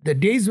the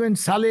days when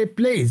Salah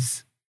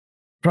plays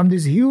from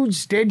this huge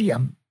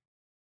stadium,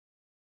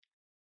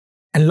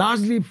 and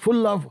largely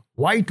full of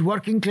white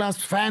working class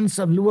fans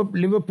of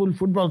Liverpool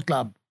Football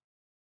Club,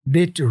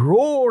 they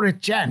roar a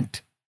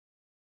chant.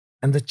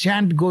 And the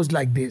chant goes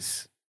like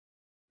this,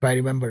 if I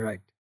remember right.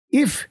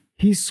 If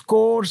he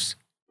scores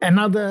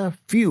another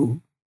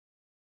few,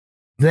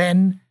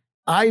 then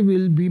I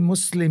will be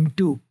Muslim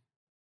too.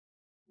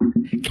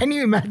 Can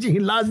you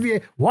imagine largely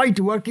a white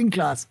working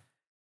class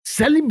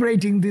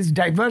celebrating this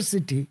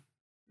diversity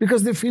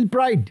because they feel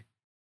pride?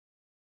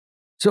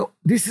 So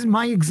this is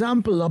my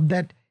example of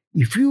that.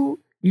 If you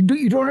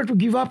don't have to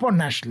give up on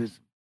nationalism.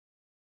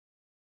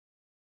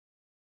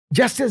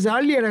 Just as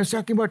earlier I was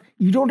talking about,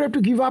 you don't have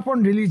to give up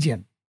on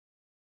religion.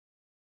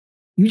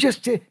 You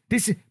just say,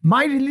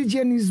 my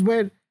religion is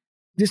where,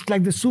 just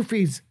like the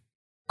Sufis,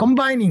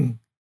 combining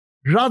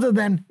rather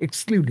than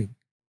excluding.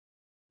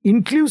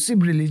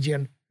 Inclusive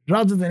religion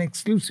rather than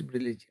exclusive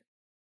religion.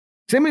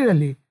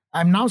 Similarly,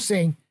 I'm now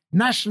saying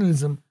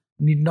nationalism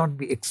need not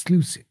be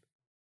exclusive.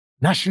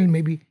 National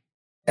may be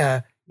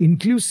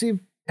inclusive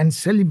and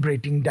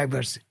celebrating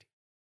diversity.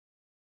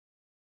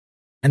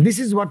 And this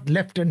is what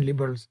left and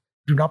liberals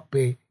do not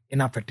pay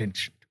enough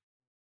attention to.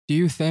 Do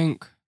you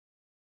think,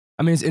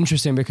 I mean, it's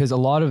interesting because a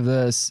lot of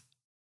this,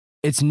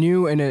 it's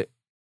new and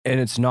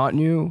it's not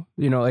new.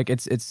 You know, like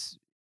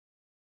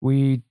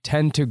we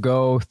tend to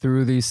go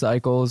through these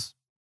cycles.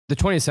 The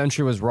 20th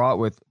century was wrought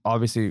with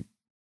obviously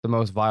the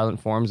most violent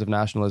forms of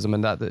nationalism,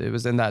 and that it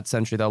was in that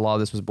century that a lot of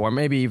this was born.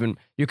 Maybe even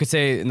you could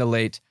say in the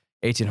late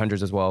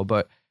 1800s as well.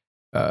 But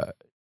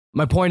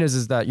my point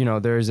is that, you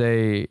know,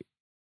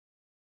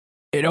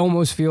 it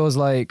almost feels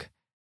like,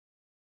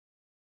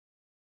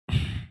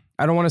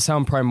 I don't want to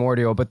sound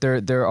primordial, but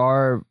there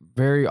are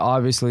very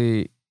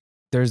obviously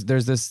there's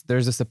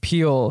this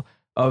appeal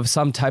of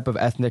some type of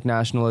ethnic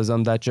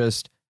nationalism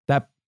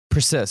that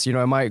persists. You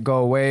know, it might go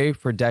away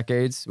for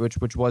decades,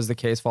 which was the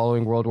case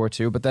following World War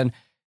II, but then,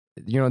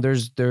 you know,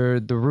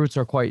 the roots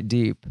are quite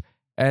deep.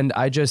 And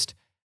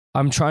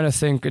I'm trying to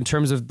think in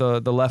terms of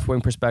the left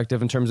wing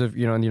perspective, in terms of,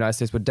 you know, in the United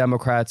States with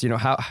Democrats, you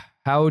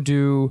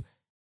know,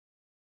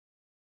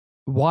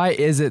 why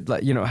is it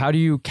like, you know, how do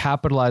you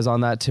capitalize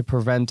on that to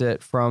prevent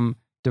it from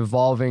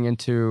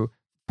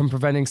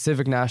preventing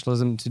civic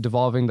nationalism to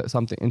devolving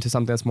into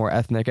something that's more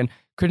ethnic? And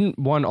couldn't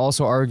one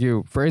also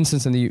argue, for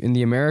instance, in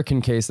the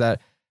American case, that,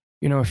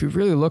 you know, if you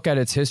really look at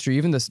its history,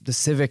 even the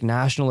civic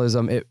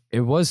nationalism,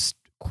 it was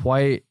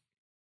quite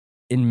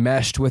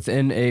enmeshed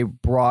within a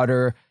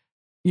broader,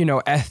 you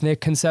know, ethnic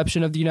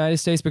conception of the United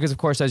States, because of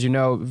course, as you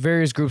know,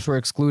 various groups were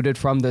excluded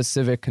from this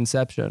civic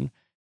conception.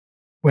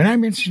 When I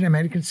mention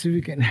American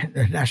civic and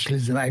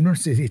nationalism, I don't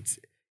say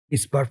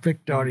it's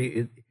perfect, or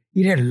it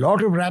had a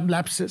lot of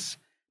lapses,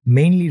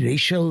 mainly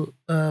racially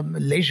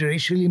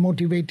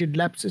motivated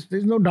lapses.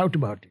 There's no doubt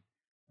about it.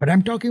 But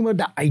I'm talking about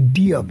the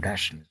idea of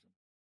nationalism.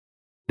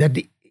 That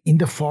in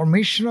the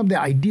formation of the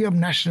idea of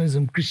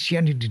nationalism,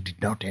 Christianity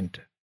did not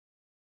enter.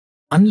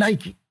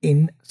 Unlike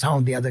in some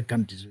of the other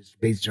countries, which is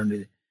based on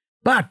religion.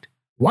 But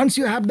once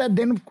you have that,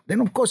 then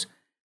of course,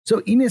 so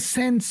in a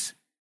sense,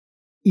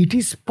 it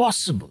is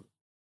possible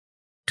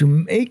to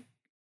make,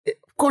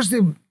 of course,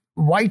 the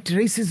white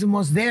racism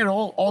was there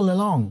all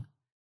along,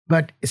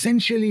 but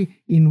essentially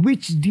in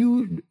which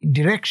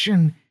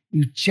direction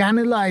you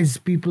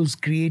channelize people's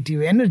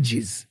creative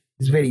energies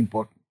is very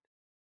important.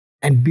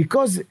 And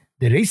because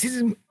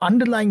the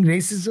underlying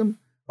racism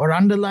or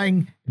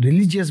underlying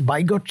religious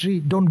bigotry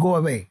don't go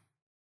away,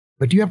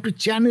 but you have to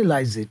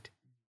channelize it.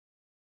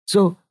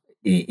 So,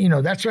 you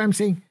know, that's why I'm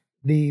saying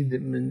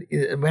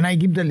when I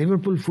give the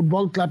Liverpool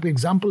Football Club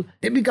example,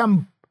 they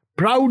become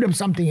proud of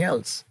something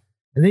else.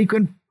 And they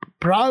can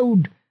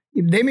proud,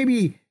 they may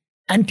be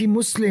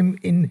anti-Muslim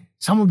in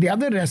some of the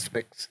other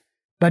aspects,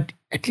 but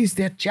at least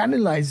they're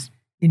channelized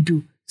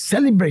into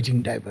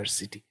celebrating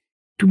diversity.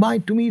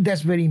 To me,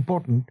 that's very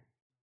important.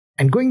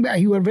 And going back,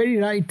 you are very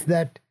right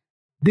that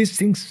these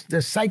things,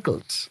 the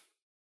cycles.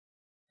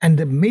 And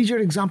the major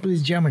example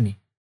is Germany.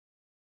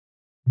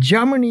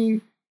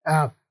 Germany,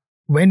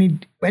 when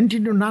it went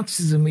into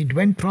Nazism, it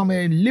went from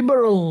a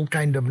liberal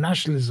kind of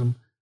nationalism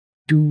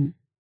to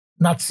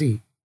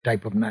Nazi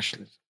type of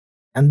nationalism.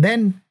 And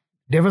then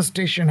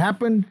devastation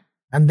happened,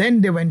 and then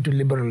they went to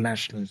liberal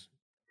nationalism.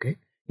 Okay.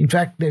 In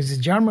fact, there's a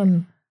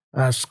German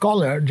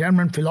scholar,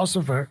 German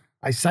philosopher,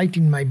 I cite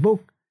in my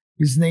book.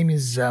 His name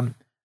is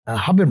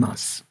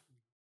Habermas.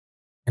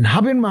 And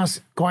Habermas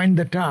coined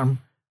the term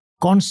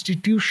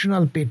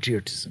constitutional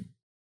patriotism.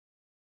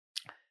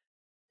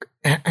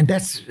 And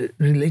that's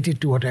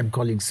related to what I'm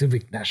calling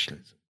civic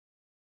nationalism.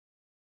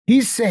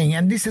 He's saying,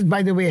 and this is,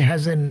 by the way,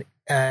 has an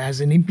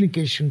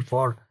implication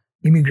for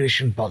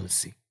immigration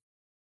policy.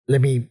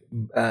 Let me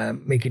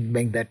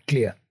make that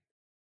clear.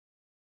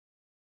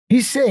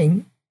 He's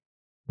saying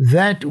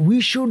that we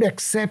should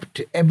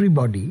accept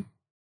everybody,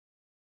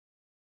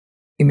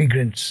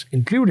 immigrants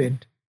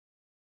included,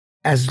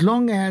 as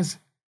long as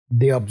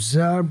they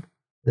observe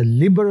the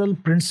liberal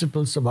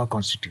principles of our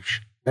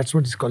Constitution. That's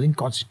what he's calling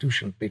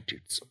constitutional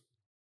patriotism.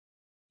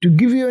 To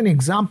give you an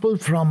example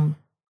from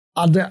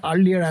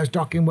earlier, I was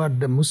talking about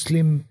the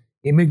Muslim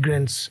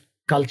immigrants'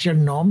 culture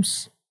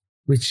norms,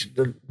 which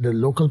the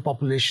local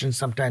population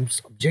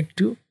sometimes object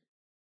to.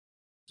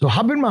 So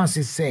Habermas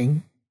is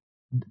saying,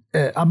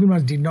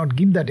 Habermas did not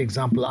give that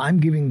example, I'm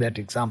giving that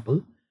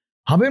example.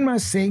 Habermas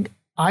is saying,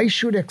 I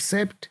should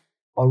accept,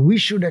 or we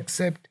should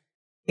accept,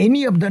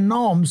 any of the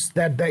norms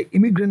that the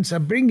immigrants are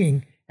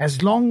bringing,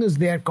 as long as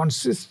they are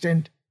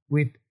consistent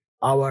with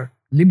our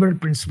liberal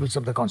principles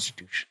of the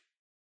Constitution.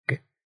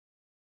 Okay,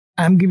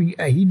 I'm giving.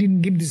 He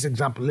didn't give this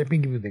example. Let me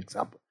give you the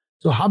example.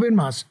 So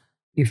Habermas,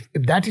 if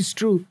that is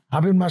true,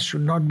 Habermas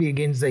should not be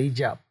against the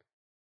hijab,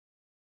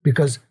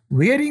 because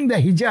wearing the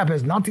hijab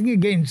has nothing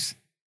against.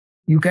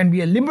 You can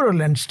be a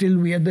liberal and still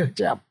wear the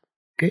hijab.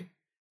 Okay,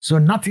 so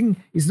nothing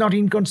is not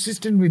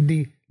inconsistent with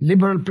the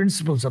liberal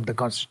principles of the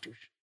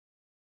Constitution.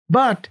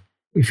 But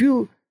if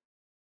you've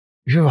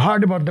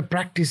heard about the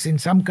practice in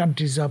some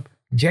countries of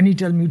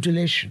genital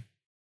mutilation,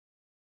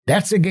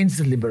 that's against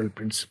the liberal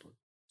principle.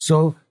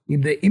 So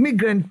if the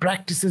immigrant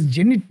practices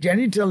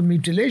genital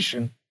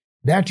mutilation,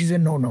 that is a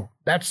no-no.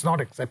 That's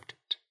not accepted.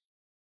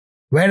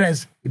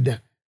 Whereas if the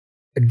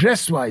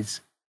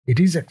dress-wise, it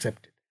is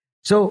accepted.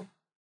 So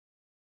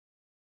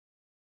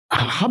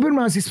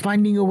Habermas is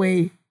finding a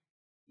way,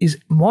 is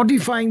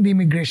modifying the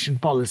immigration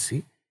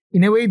policy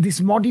in a way,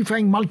 this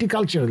modifying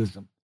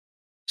multiculturalism.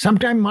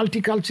 Sometimes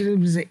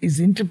multiculturalism is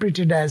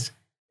interpreted as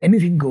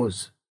anything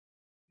goes.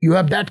 You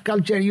have that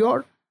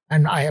culture,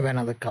 and I have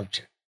another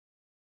culture.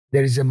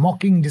 There is a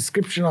mocking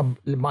description of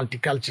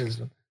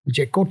multiculturalism, which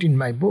I quote in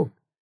my book,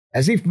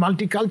 as if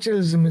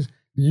multiculturalism is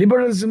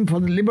liberalism for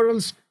the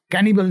liberals,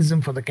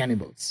 cannibalism for the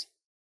cannibals.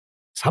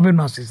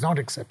 Habermas is not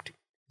accepting.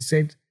 He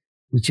said,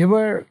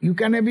 whichever, you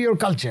can have your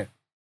culture,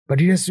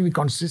 but it has to be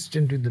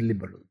consistent with the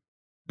liberal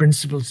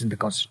principles in the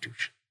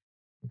Constitution.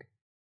 Okay.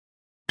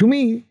 To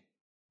me,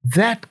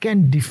 that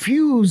can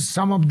diffuse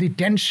some of the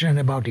tension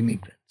about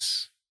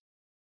immigrants.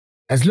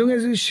 As long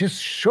as we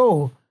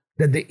show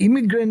that the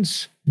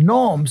immigrants'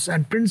 norms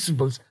and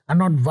principles are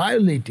not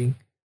violating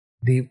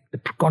the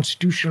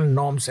constitutional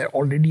norms are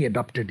already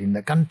adopted in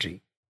the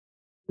country,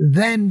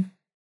 then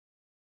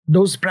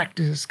those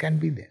practices can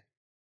be there.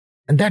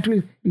 And that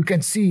will, you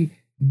can see,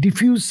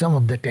 diffuse some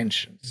of the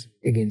tensions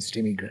against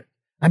immigrants.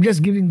 I'm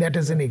just giving that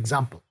as an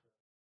example.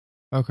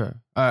 Okay.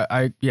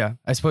 I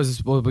suppose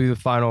this will be the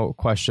final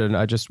question.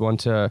 I just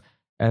want to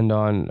end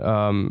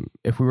on,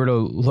 if we were to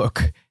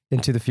look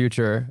into the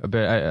future a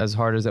bit, as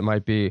hard as it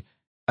might be,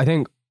 I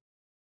think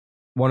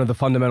one of the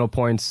fundamental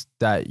points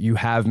that you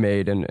have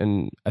made,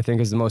 and I think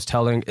is the most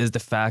telling, is the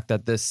fact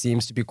that this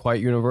seems to be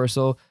quite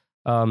universal.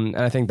 And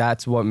I think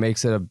that's what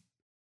makes it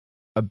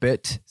a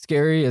bit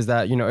scary, is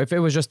that, if it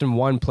was just in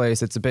one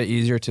place, it's a bit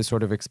easier to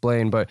sort of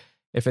explain. But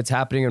if it's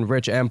happening in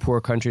rich and poor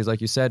countries,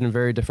 like you said, in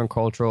very different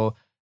cultural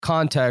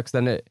context,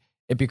 then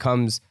it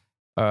becomes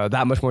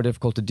that much more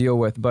difficult to deal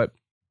with. But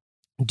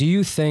do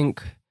you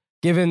think,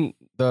 given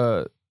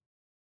the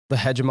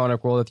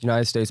hegemonic role that the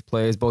United States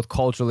plays, both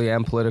culturally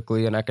and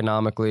politically and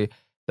economically,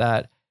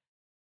 that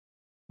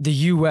the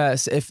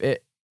U.S., if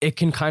it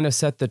can kind of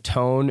set the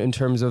tone in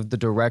terms of the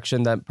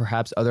direction that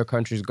perhaps other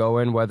countries go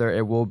in, whether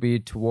it will be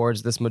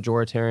towards this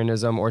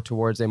majoritarianism or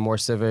towards a more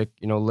civic,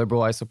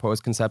 liberal, I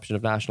suppose, conception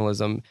of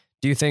nationalism?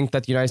 Do you think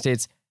that the United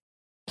States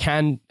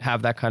can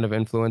have that kind of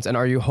influence? And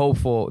are you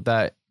hopeful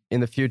that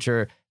in the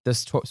future,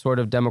 this sort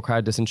of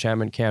democratic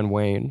disenchantment can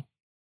wane?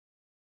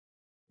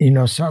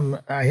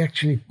 I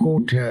actually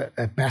quote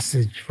a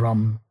passage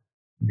from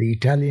the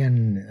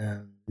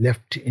Italian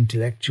left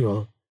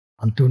intellectual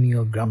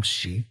Antonio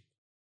Gramsci.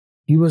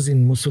 He was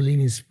in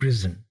Mussolini's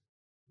prison,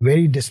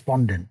 very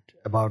despondent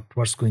about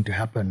what's going to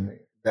happen,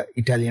 the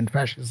Italian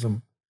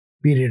fascism,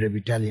 period of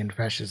Italian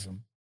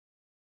fascism.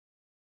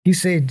 He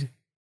said,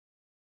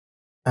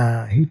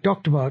 he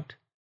talked about,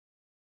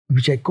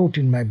 which I quote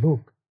in my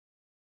book,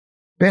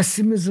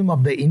 pessimism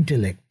of the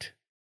intellect,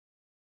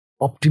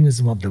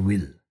 optimism of the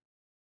will.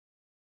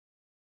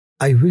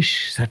 I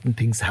wish certain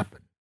things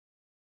happen,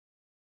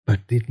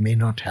 but it may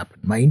not happen.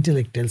 My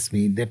intellect tells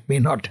me that may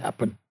not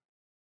happen.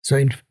 So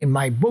in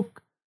my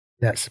book,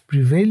 the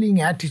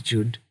prevailing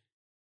attitude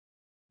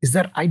is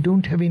that I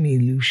don't have any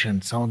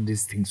illusion some of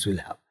these things will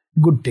happen.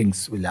 Good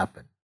things will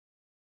happen.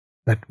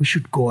 But we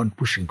should go on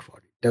pushing for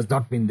it. Does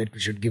not mean that we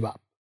should give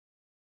up.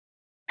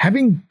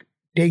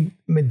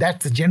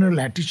 That's the general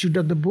attitude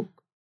of the book.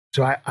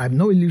 So I have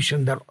no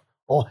illusion that,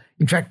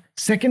 in fact,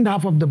 second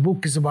half of the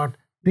book is about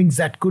things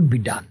that could be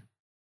done.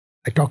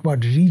 I talk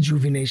about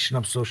rejuvenation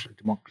of social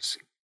democracy.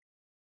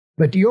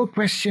 But your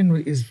question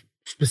is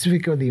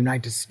specific of the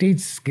United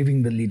States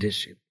giving the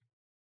leadership.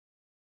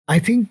 I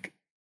think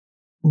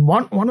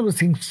one of the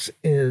things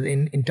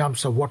in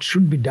terms of what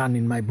should be done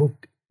in my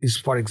book is,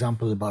 for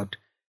example, about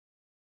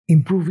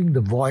improving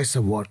the voice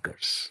of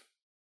workers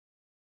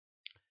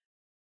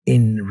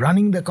in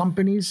running the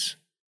companies,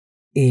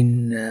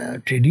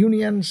 in trade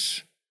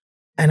unions.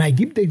 And I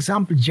give the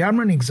example,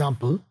 German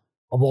example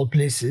of all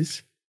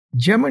places.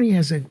 Germany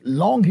has a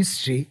long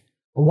history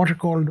of what are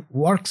called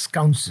works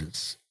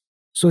councils.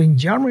 So in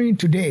Germany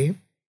today,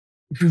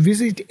 if you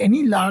visit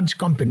any large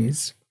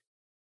companies,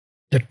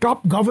 the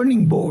top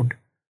governing board,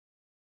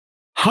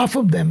 half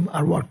of them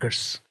are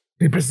workers,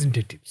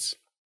 representatives.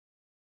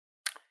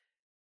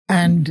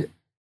 And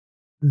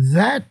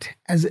that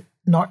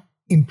not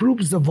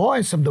improves the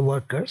voice of the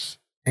workers.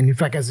 And in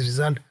fact, as a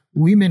result,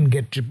 women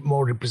get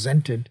more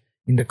represented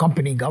in the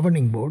company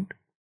governing board.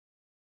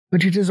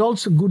 But it has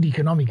also good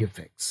economic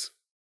effects.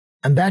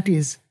 And that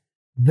is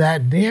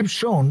that they have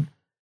shown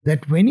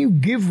that when you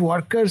give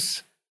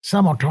workers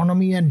some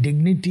autonomy and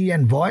dignity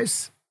and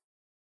voice,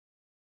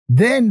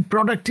 then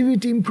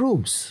productivity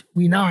improves.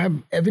 We now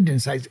have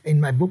evidence.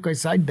 In my book, I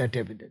cite that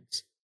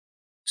evidence.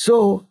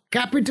 So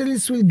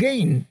capitalists will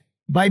gain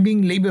by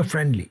being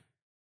labor-friendly.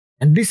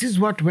 And this is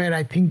where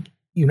I think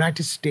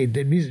United States,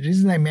 the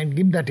reason I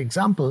give that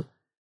example,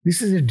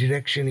 this is a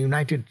direction,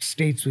 United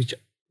States, which is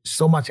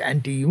so much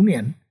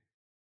anti-union.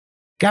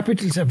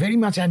 Capitalists are very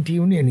much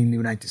anti-union in the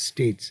United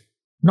States.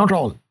 Not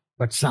all,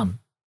 but some.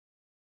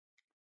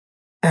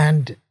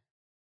 And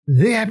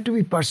they have to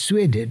be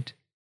persuaded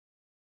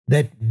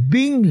that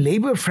being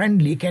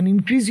labor-friendly can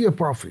increase your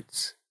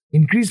profits,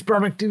 increase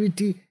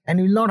productivity, and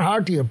will not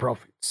hurt your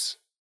profits.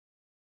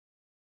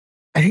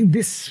 I think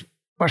this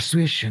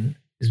persuasion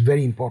is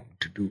very important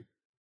to do.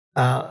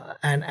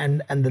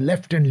 And the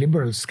left and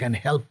liberals can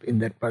help in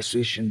that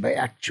persuasion by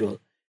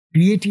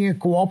creating a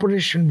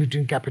cooperation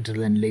between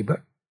capital and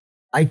labor.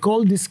 I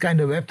call this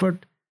kind of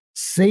effort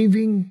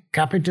saving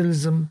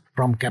capitalism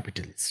from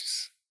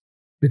capitalists,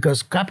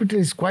 because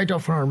capitalists quite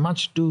often are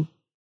much too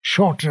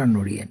short-run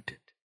oriented.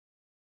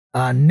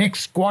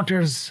 Next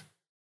quarter's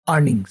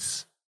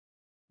earnings.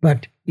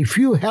 But if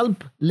you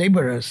help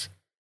laborers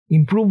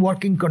improve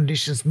working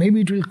conditions,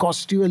 maybe it will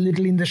cost you a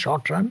little in the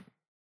short run,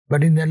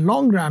 but in the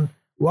long run,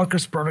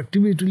 workers'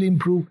 productivity will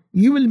improve,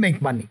 you will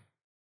make money.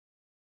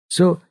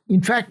 So,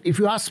 in fact, if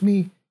you ask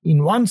me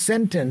in one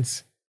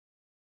sentence,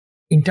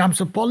 in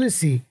terms of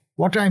policy,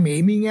 what I'm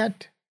aiming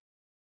at,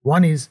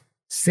 one is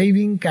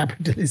saving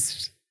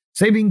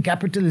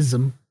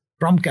capitalism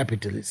from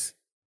capitalists.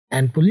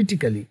 And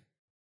politically,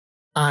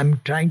 I'm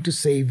trying to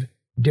save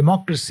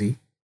democracy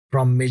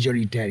from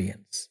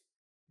majoritarians.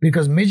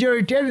 Because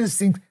majoritarians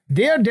think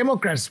they are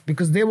Democrats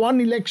because they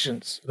won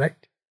elections,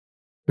 right?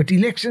 But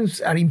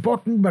elections are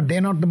important, but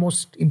they're not the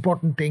most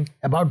important thing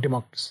about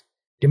democracy.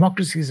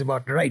 Democracy is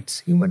about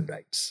rights, human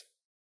rights,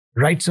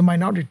 rights of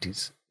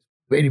minorities.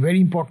 Very, very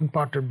important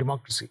part of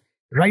democracy.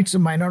 Rights of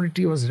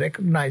minority was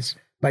recognized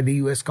by the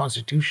US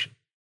Constitution,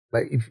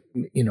 in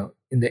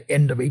the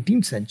end of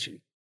 18th century.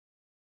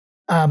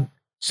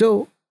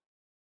 So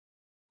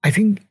I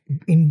think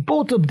in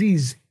both of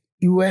these,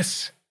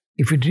 US,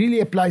 if it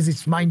really applies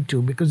its mind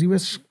to, because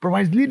US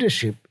provides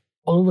leadership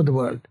all over the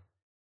world,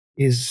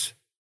 is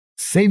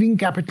saving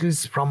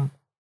capitalism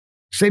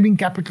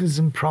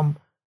from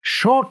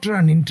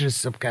short-run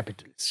interests of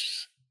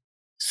capitalists.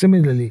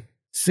 Similarly,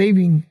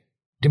 saving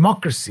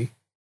democracy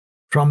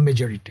from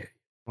majoritarian.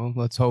 Well,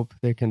 let's hope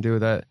they can do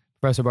that.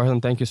 Professor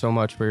Bardhan, thank you so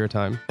much for your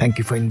time. Thank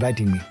you for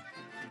inviting me.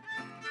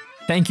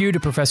 Thank you to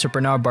Professor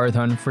Pranab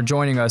Bardhan for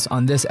joining us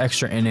on this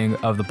extra inning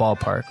of the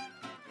Ballpark.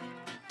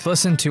 To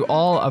listen to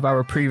all of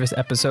our previous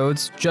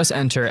episodes, just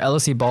enter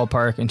LSE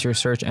Ballpark into your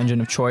search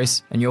engine of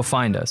choice and you'll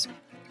find us.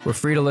 We're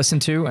free to listen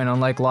to, and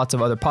unlike lots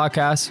of other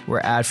podcasts,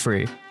 we're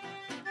ad-free.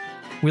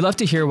 We love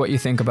to hear what you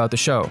think about the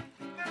show.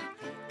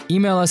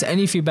 Email us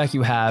any feedback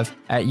you have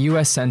at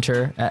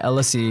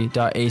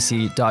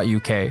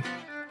uscenter@lse.ac.uk,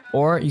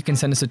 or you can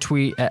send us a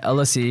tweet at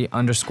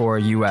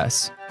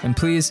LSE_US. And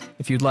please,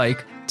 if you'd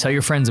like, tell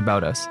your friends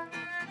about us.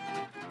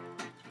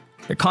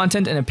 The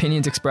content and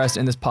opinions expressed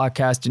in this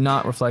podcast do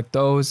not reflect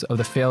those of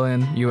the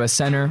Phelan US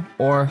Centre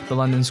or the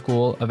London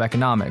School of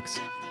Economics.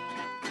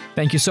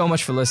 Thank you so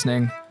much for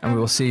listening, and we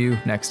will see you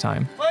next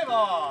time.